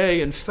that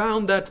day and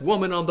found that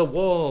woman on the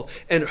wall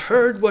and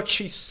heard what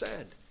she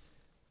said,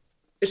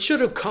 it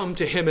should have come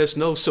to him as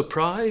no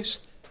surprise,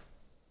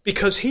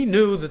 because he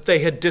knew that they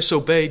had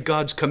disobeyed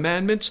God's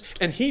commandments,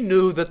 and he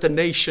knew that the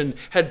nation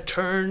had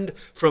turned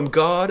from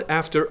God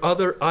after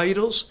other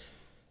idols.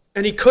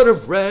 And he could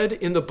have read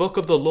in the book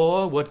of the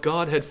law what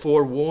God had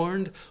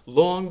forewarned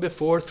long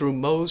before through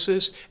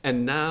Moses,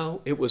 and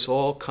now it was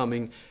all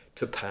coming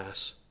to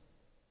pass.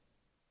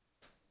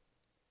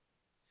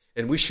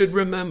 And we should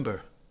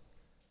remember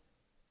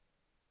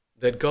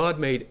that God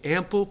made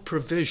ample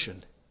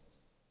provision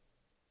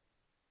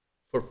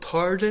for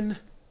pardon,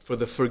 for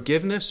the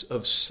forgiveness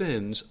of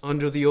sins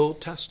under the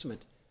Old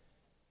Testament.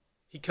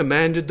 He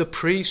commanded the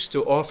priests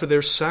to offer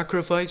their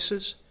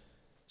sacrifices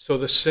so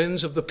the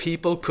sins of the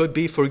people could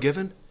be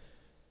forgiven.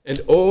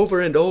 And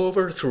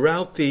over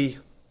throughout the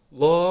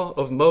law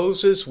of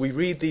Moses, we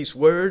read these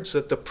words,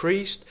 that the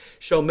priest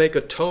shall make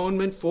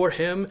atonement for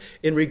him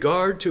in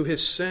regard to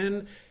his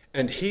sin,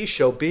 and he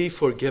shall be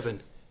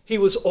forgiven. He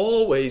was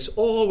always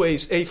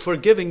a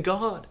forgiving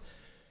God.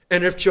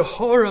 And if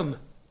Jehoram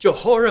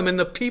and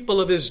the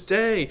people of his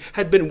day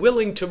had been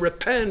willing to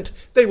repent,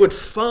 they would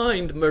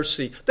find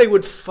mercy. They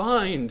would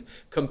find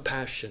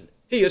compassion.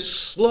 He is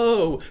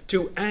slow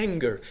to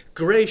anger,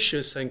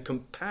 gracious and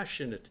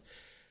compassionate,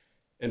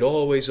 and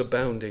always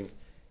abounding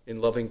in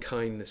loving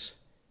kindness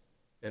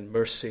and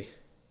mercy.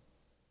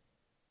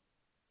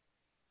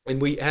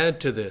 And we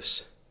add to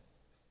this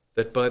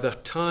that by the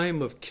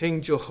time of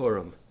King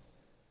Jehoram,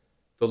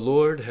 the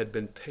Lord had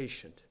been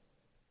patient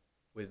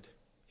with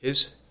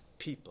his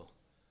people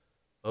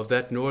of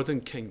that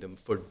northern kingdom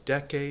for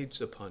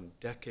decades upon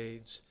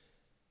decades.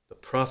 The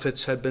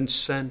prophets had been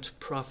sent,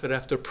 prophet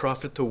after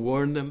prophet, to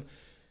warn them,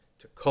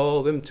 to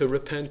call them to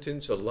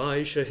repentance.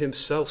 Elijah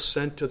himself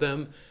sent to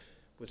them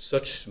with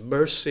such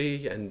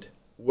mercy and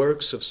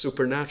works of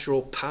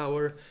supernatural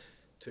power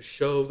to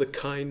show the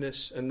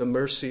kindness and the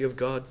mercy of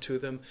God to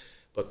them.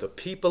 But the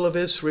people of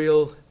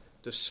Israel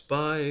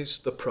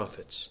despised the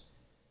prophets,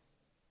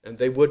 and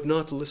they would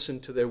not listen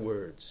to their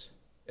words.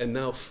 And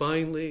now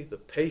finally the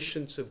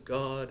patience of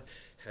God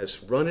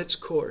has run its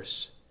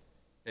course,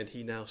 and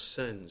he now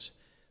sends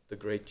the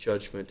great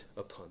judgment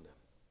upon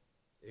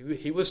them.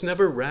 He was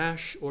never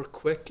rash or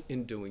quick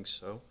in doing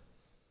so.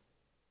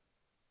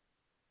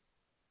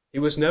 He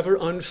was never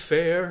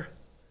unfair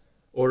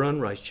or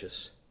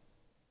unrighteous.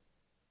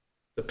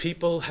 The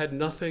people had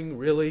nothing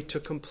really to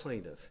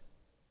complain of.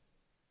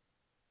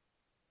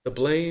 The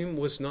blame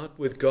was not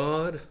with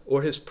God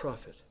or his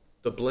prophet.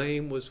 The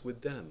blame was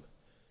with them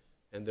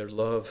and their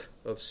love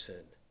of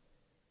sin.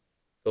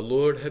 The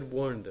Lord had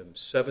warned them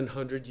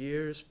 700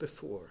 years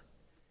before,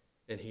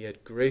 and he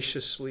had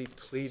graciously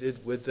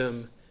pleaded with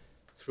them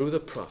through the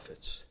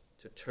prophets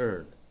to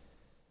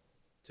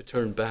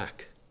turn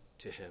back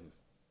to him.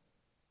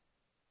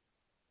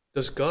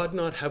 Does God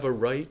not have a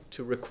right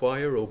to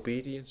require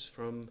obedience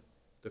from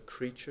the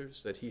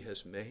creatures that he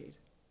has made?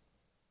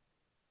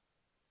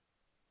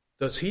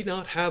 Does he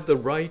not have the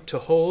right to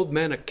hold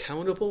men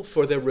accountable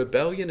for their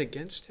rebellion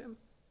against him?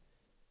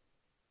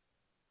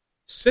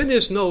 Sin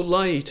is no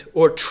light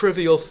or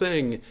trivial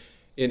thing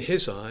in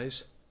his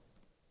eyes.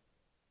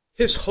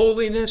 His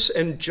holiness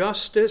and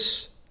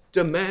justice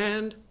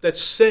demand that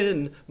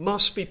sin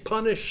must be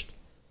punished.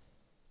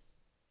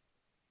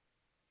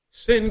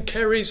 Sin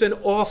carries an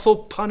awful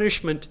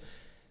punishment,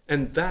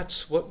 and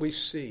that's what we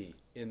see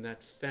in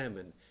that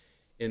famine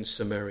in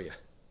Samaria.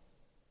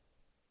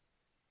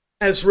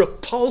 As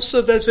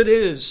repulsive as it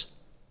is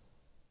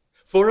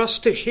for us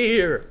to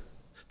hear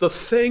the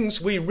things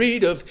we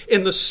read of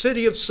in the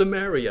city of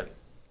Samaria,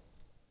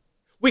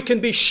 we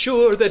can be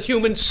sure that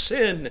human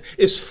sin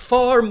is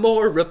far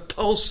more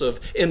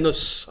repulsive in the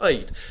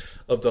sight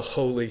of the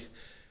holy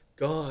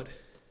God.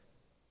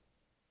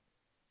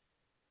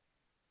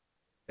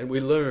 And we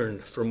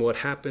learn from what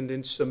happened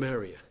in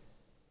Samaria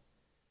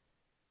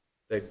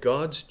that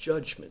God's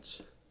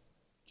judgments,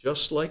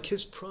 just like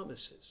his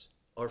promises,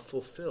 are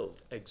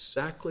fulfilled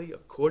exactly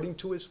according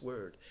to his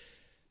word.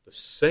 The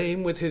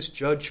same with his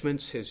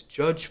judgments. His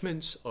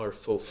judgments are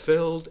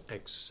fulfilled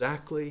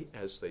exactly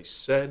as they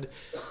said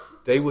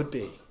they would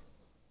be.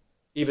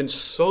 Even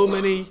so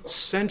many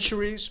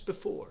centuries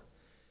before,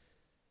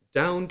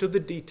 down to the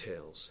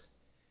details,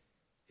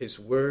 his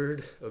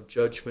word of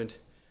judgment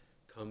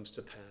comes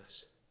to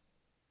pass.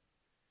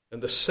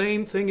 And the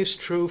same thing is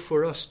true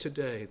for us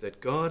today, that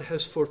God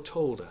has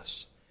foretold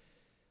us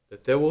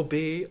that there will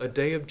be a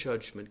day of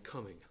judgment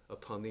coming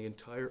upon the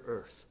entire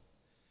earth.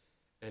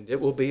 And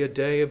it will be a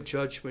day of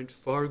judgment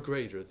far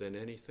greater than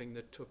anything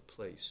that took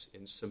place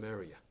in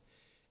Samaria.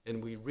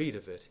 And we read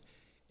of it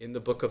in the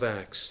book of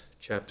Acts,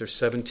 chapter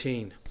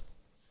 17.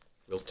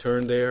 We'll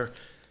turn there,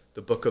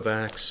 the book of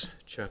Acts,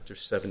 chapter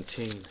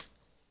 17.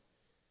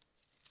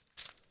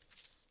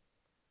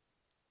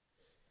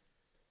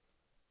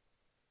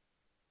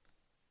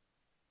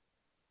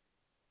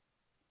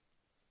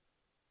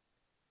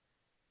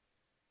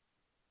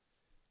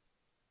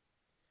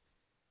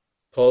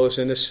 Paul is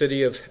in the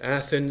city of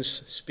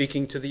Athens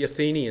speaking to the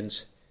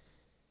Athenians,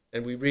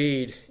 and we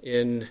read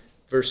in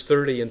verse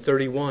 30 and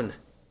 31.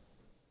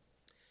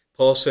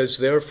 Paul says,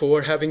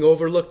 "Therefore, having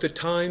overlooked the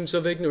times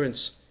of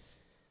ignorance,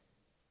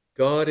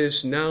 God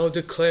is now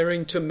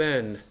declaring to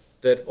men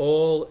that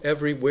all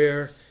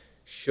everywhere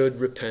should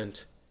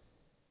repent."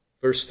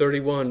 Verse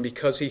 31,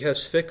 "Because he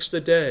has fixed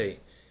a day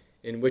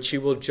in which he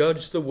will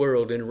judge the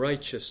world in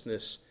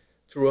righteousness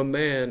through a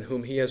man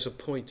whom he has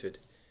appointed,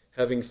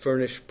 having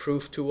furnished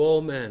proof to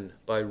all men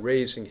by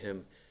raising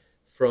him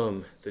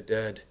from the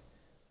dead."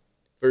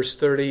 Verse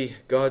 30,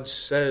 God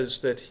says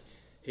that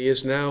he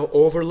is now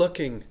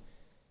overlooking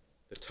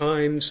the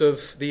times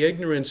of the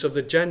ignorance of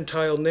the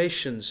Gentile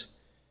nations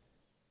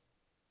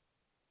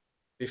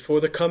before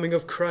the coming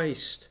of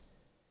Christ.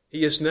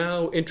 He is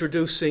now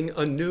introducing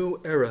a new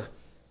era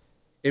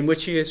in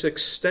which he is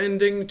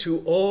extending to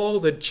all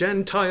the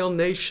Gentile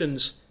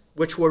nations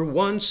which were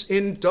once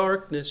in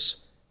darkness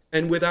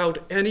and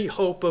without any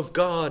hope of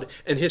God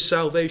and his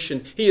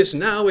salvation. He is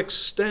now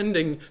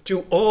extending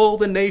to all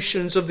the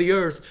nations of the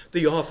earth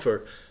the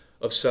offer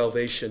of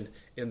salvation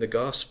in the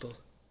gospel.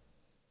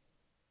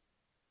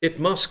 It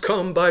must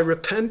come by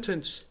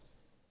repentance.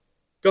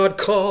 God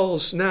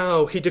calls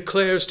now, he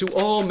declares to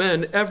all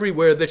men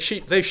everywhere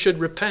that they should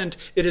repent.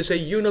 It is a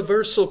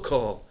universal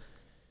call.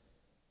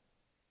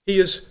 He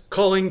is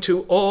calling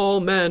to all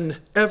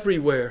men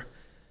everywhere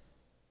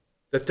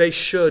that they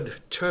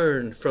should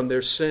turn from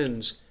their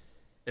sins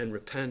and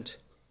repent.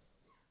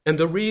 And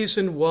the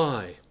reason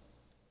why,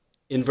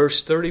 in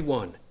verse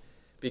 31,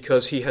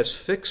 because he has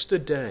fixed a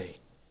day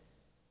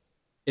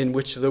in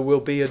which there will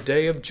be a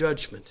day of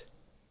judgment.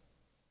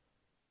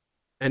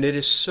 And it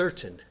is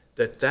certain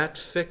that that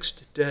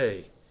fixed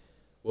day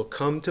will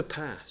come to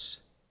pass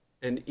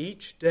And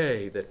each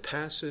day that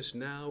passes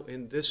now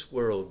in this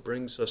world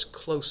brings us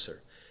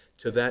closer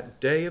to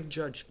that day of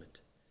judgment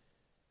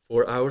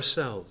for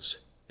ourselves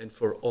and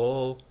for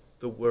all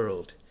the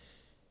world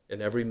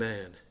and every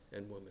man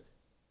and woman.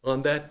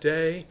 On that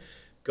day,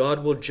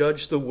 God will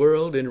judge the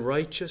world in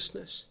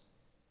righteousness.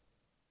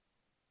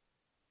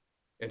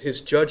 And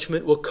his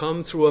judgment will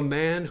come through a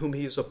man whom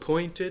he has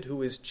appointed,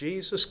 who is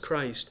Jesus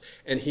Christ,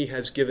 and he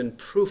has given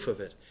proof of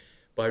it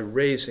by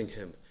raising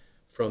him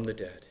from the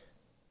dead.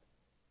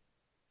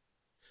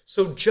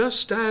 So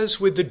just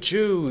as with the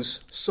Jews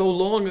so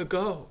long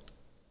ago,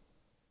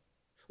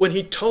 when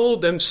he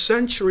told them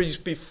centuries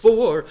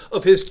before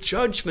of his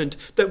judgment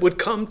that would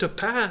come to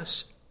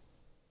pass,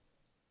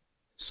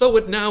 so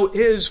it now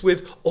is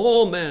with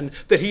all men,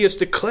 that he is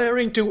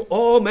declaring to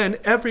all men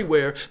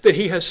everywhere that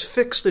he has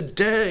fixed a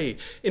day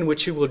in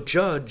which he will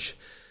judge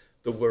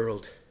the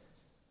world.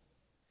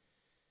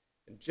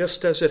 And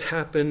just as it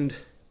happened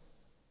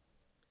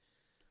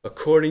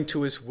according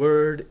to his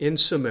word in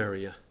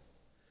Samaria,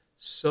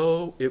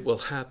 so it will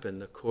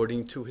happen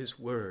according to his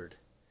word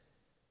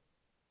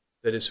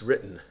that is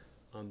written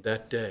on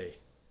that day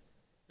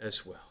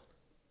as well.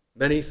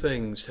 Many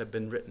things have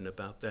been written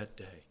about that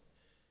day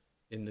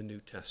in the New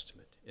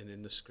Testament and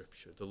in the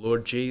Scripture. The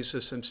Lord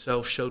Jesus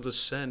himself shall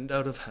descend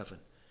out of heaven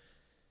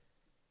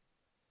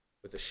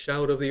with the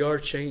shout of the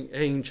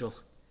archangel,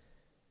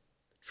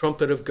 the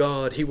trumpet of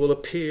God. He will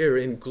appear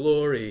in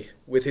glory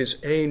with his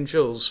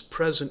angels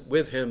present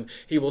with him.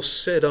 He will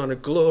sit on a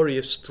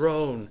glorious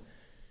throne.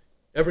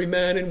 Every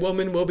man and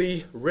woman will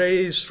be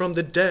raised from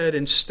the dead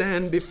and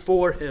stand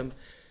before him.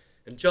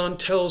 And John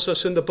tells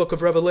us in the book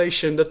of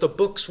Revelation that the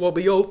books will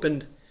be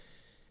opened.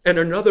 And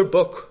another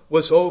book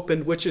was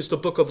opened, which is the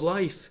book of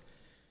life.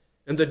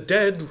 And the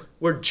dead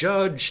were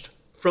judged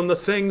from the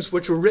things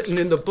which were written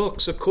in the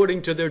books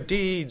according to their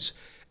deeds.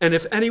 And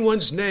if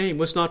anyone's name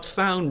was not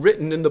found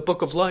written in the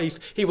book of life,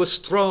 he was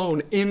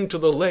thrown into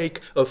the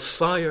lake of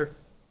fire.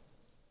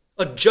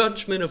 A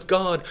judgment of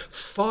God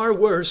far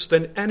worse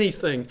than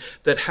anything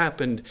that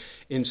happened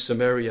in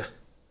Samaria.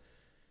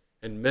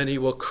 And many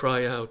will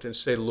cry out and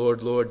say,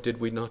 Lord, Lord, did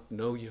we not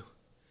know you?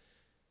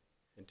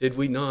 And did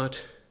we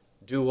not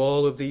do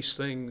all of these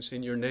things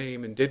in your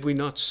name? And did we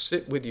not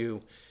sit with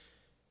you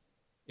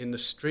in the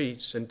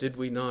streets? And did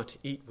we not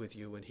eat with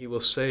you? And he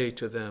will say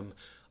to them,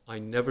 I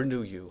never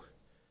knew you.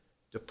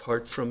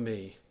 Depart from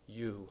me,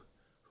 you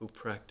who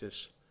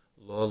practice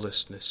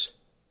lawlessness.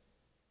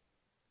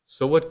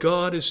 So what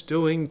God is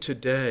doing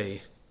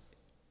today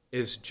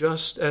is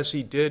just as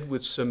he did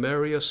with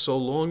Samaria so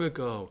long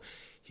ago.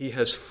 He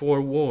has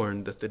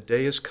forewarned that the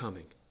day is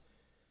coming,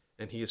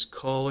 and he is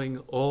calling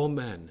all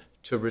men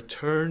to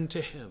return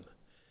to him,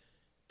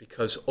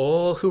 because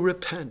all who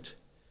repent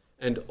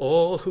and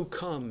all who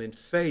come in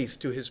faith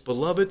to his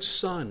beloved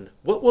Son,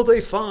 what will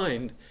they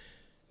find?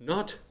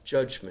 Not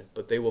judgment,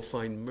 but they will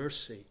find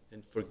mercy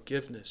and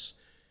forgiveness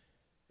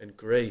and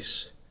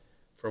grace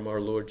from our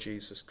Lord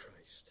Jesus Christ.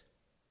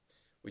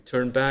 We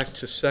turn back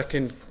to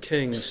 2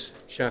 Kings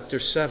chapter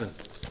 7.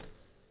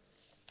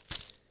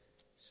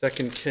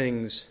 2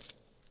 Kings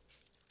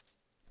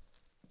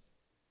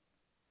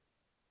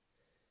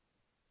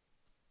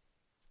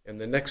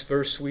and the next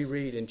verse we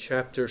read in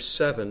chapter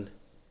 7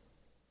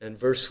 and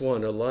verse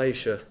 1,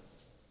 Elijah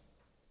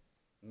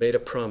made a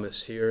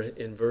promise here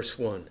in verse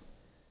 1.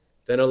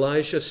 Then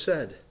Elijah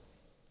said,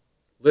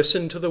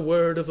 Listen to the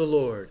word of the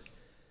Lord.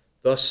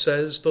 Thus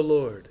says the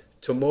Lord,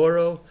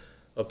 Tomorrow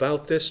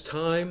about this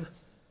time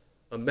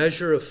a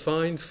measure of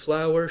fine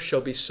flour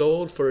shall be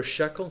sold for a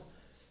shekel,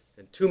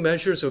 and 2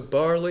 measures of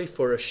barley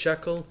for a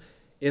shekel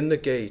in the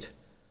gate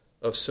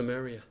of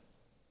Samaria.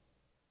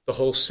 The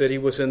whole city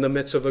was in the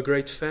midst of a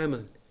great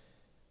famine.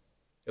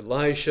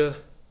 Elijah,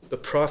 the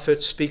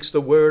prophet, speaks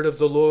the word of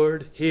the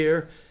Lord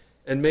here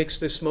and makes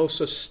this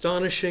most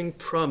astonishing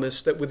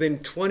promise that within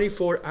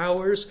 24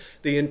 hours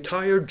the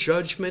entire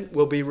judgment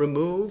will be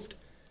removed.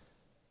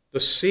 The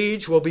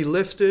siege will be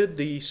lifted,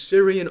 the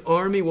Syrian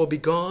army will be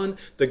gone,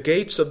 the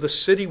gates of the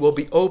city will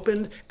be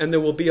opened, and there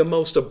will be a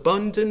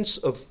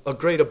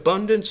great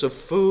abundance of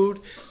food,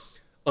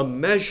 a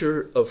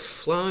measure of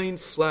fine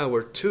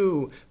flour,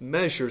 2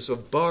 measures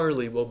of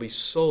barley will be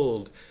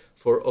sold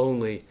for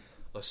only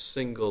a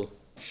single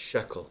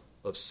shekel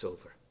of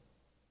silver.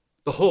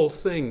 The whole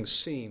thing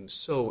seems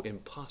so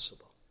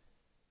impossible.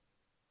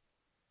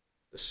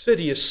 The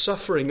city is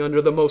suffering under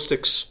the most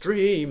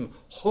extreme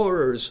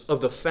horrors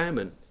of the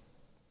famine.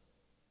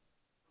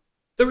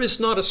 There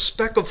is not a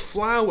speck of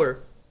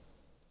flour.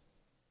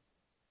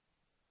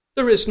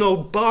 There is no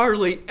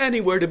barley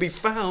anywhere to be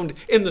found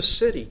in the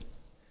city.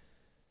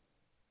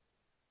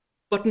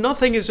 But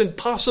nothing is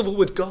impossible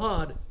with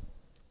God.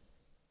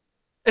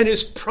 And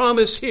his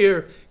promise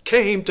here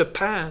came to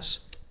pass.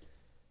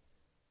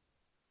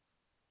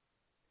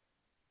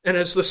 And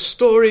as the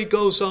story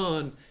goes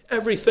on,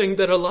 everything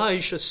that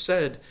Elijah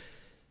said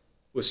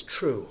was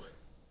true.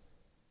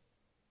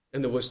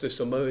 And there was this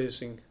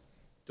amazing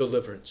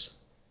deliverance.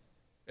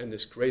 And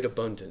this great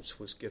abundance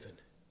was given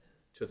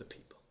to the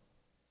people.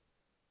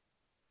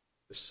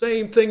 The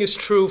same thing is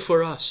true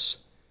for us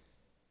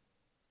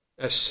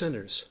as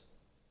sinners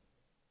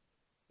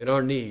in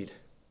our need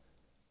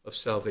of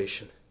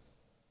salvation.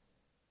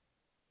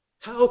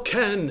 How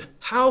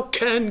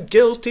can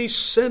guilty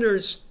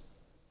sinners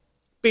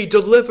be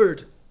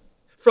delivered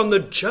from the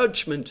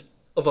judgment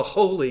of a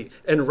holy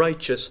and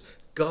righteous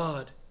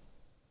God?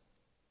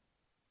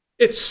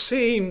 It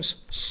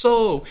seems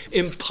so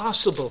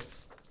impossible.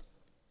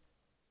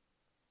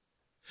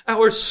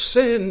 Our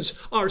sins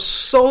are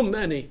so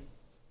many.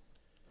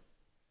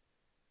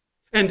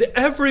 And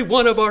every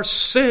one of our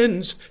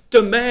sins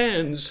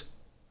demands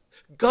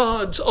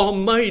God's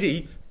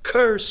almighty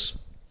curse.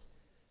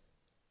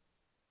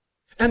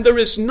 And there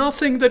is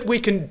nothing that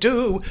we can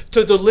do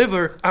to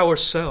deliver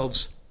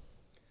ourselves.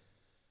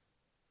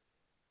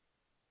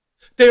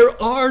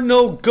 There are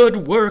no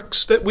good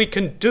works that we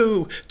can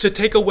do to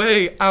take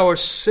away our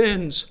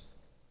sins.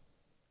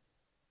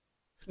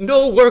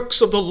 No works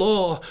of the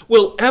law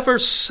will ever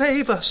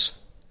save us.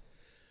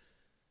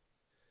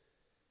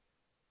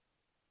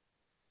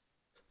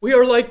 We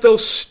are like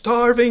those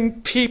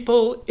starving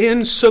people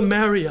in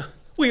Samaria.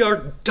 We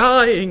are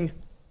dying.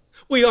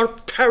 We are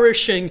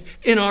perishing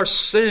in our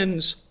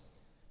sins.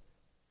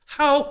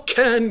 How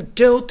can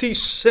guilty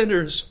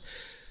sinners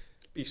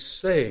be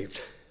saved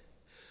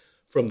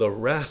from the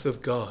wrath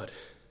of God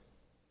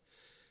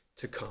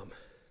to come?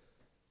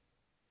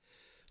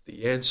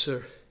 The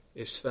answer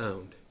is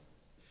found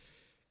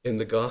in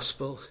the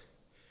gospel,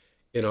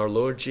 in our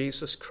Lord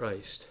Jesus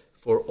Christ,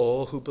 for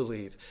all who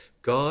believe.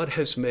 God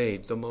has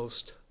made the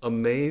most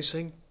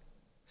amazing,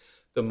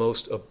 the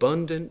most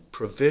abundant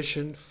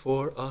provision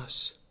for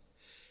us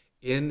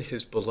in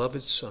his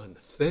beloved Son.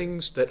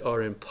 Things that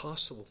are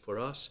impossible for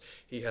us,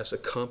 he has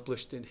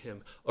accomplished in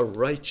him. A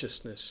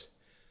righteousness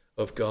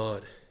of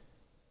God,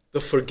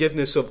 the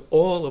forgiveness of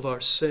all of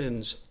our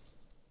sins,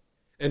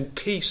 and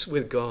peace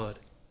with God,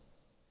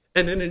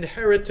 and an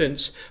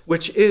inheritance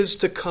which is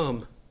to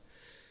come,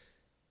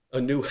 a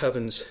new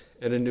heavens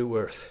and a new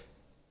earth,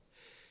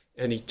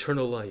 and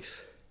eternal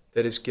life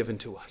that is given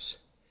to us.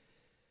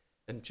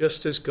 And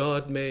just as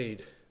God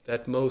made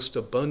that most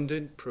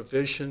abundant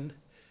provision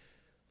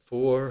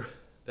for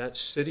that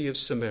city of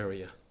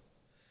Samaria,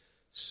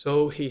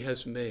 so he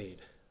has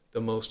made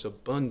the most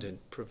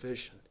abundant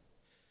provision,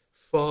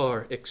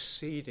 far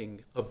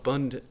exceeding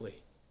abundantly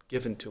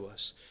given to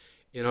us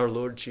in our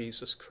Lord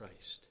Jesus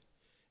Christ,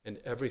 and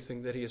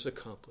everything that he has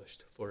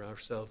accomplished for our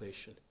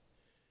salvation,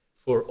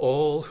 for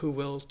all who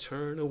will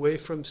turn away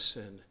from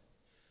sin,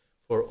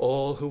 for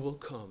all who will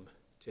come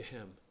to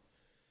him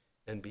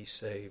and be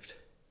saved.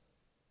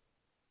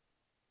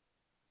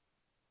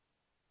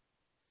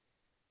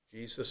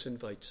 Jesus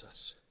invites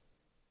us.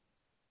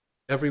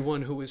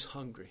 Everyone who is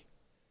hungry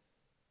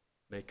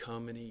may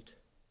come and eat.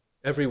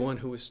 Everyone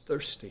who is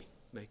thirsty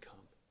may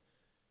come.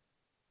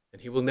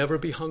 And he will never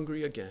be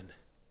hungry again.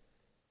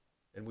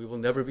 And we will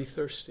never be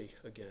thirsty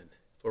again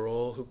for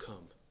all who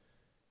come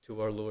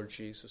to our Lord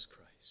Jesus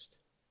Christ.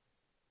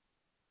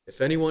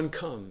 If anyone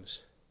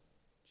comes,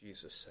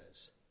 Jesus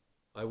says,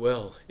 I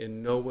will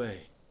in no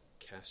way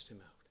cast him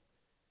out.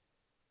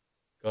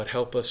 God,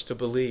 help us to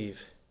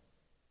believe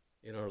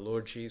in our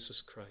Lord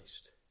Jesus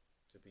Christ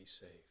to be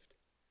saved.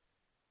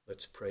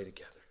 Let's pray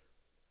together.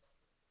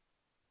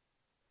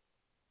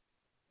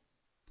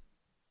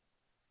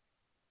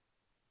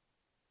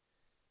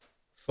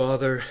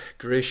 Father,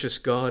 gracious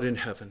God in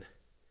heaven,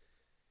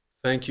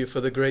 thank you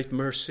for the great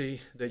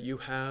mercy that you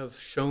have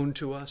shown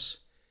to us.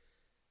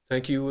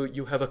 Thank you,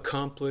 you have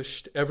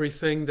accomplished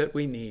everything that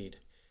we need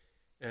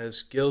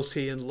as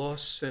guilty and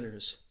lost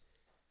sinners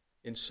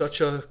in such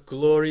a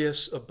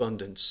glorious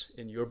abundance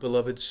in your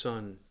beloved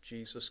Son,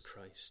 Jesus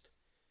Christ.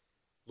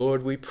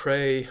 Lord, we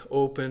pray,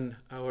 open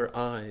our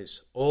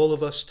eyes, all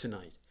of us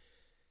tonight,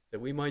 that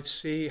we might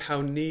see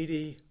how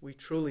needy we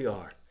truly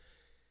are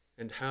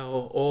and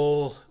how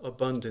all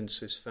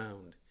abundance is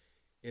found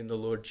in the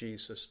Lord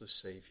Jesus, the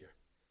Savior.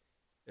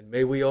 And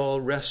may we all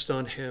rest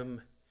on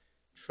him,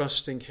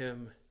 trusting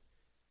him,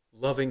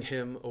 loving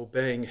him,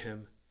 obeying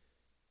him,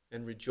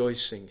 and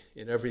rejoicing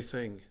in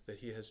everything that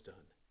he has done.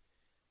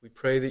 We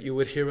pray that you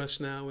would hear us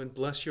now and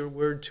bless your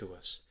word to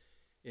us.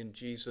 In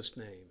Jesus'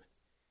 name,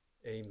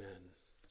 amen.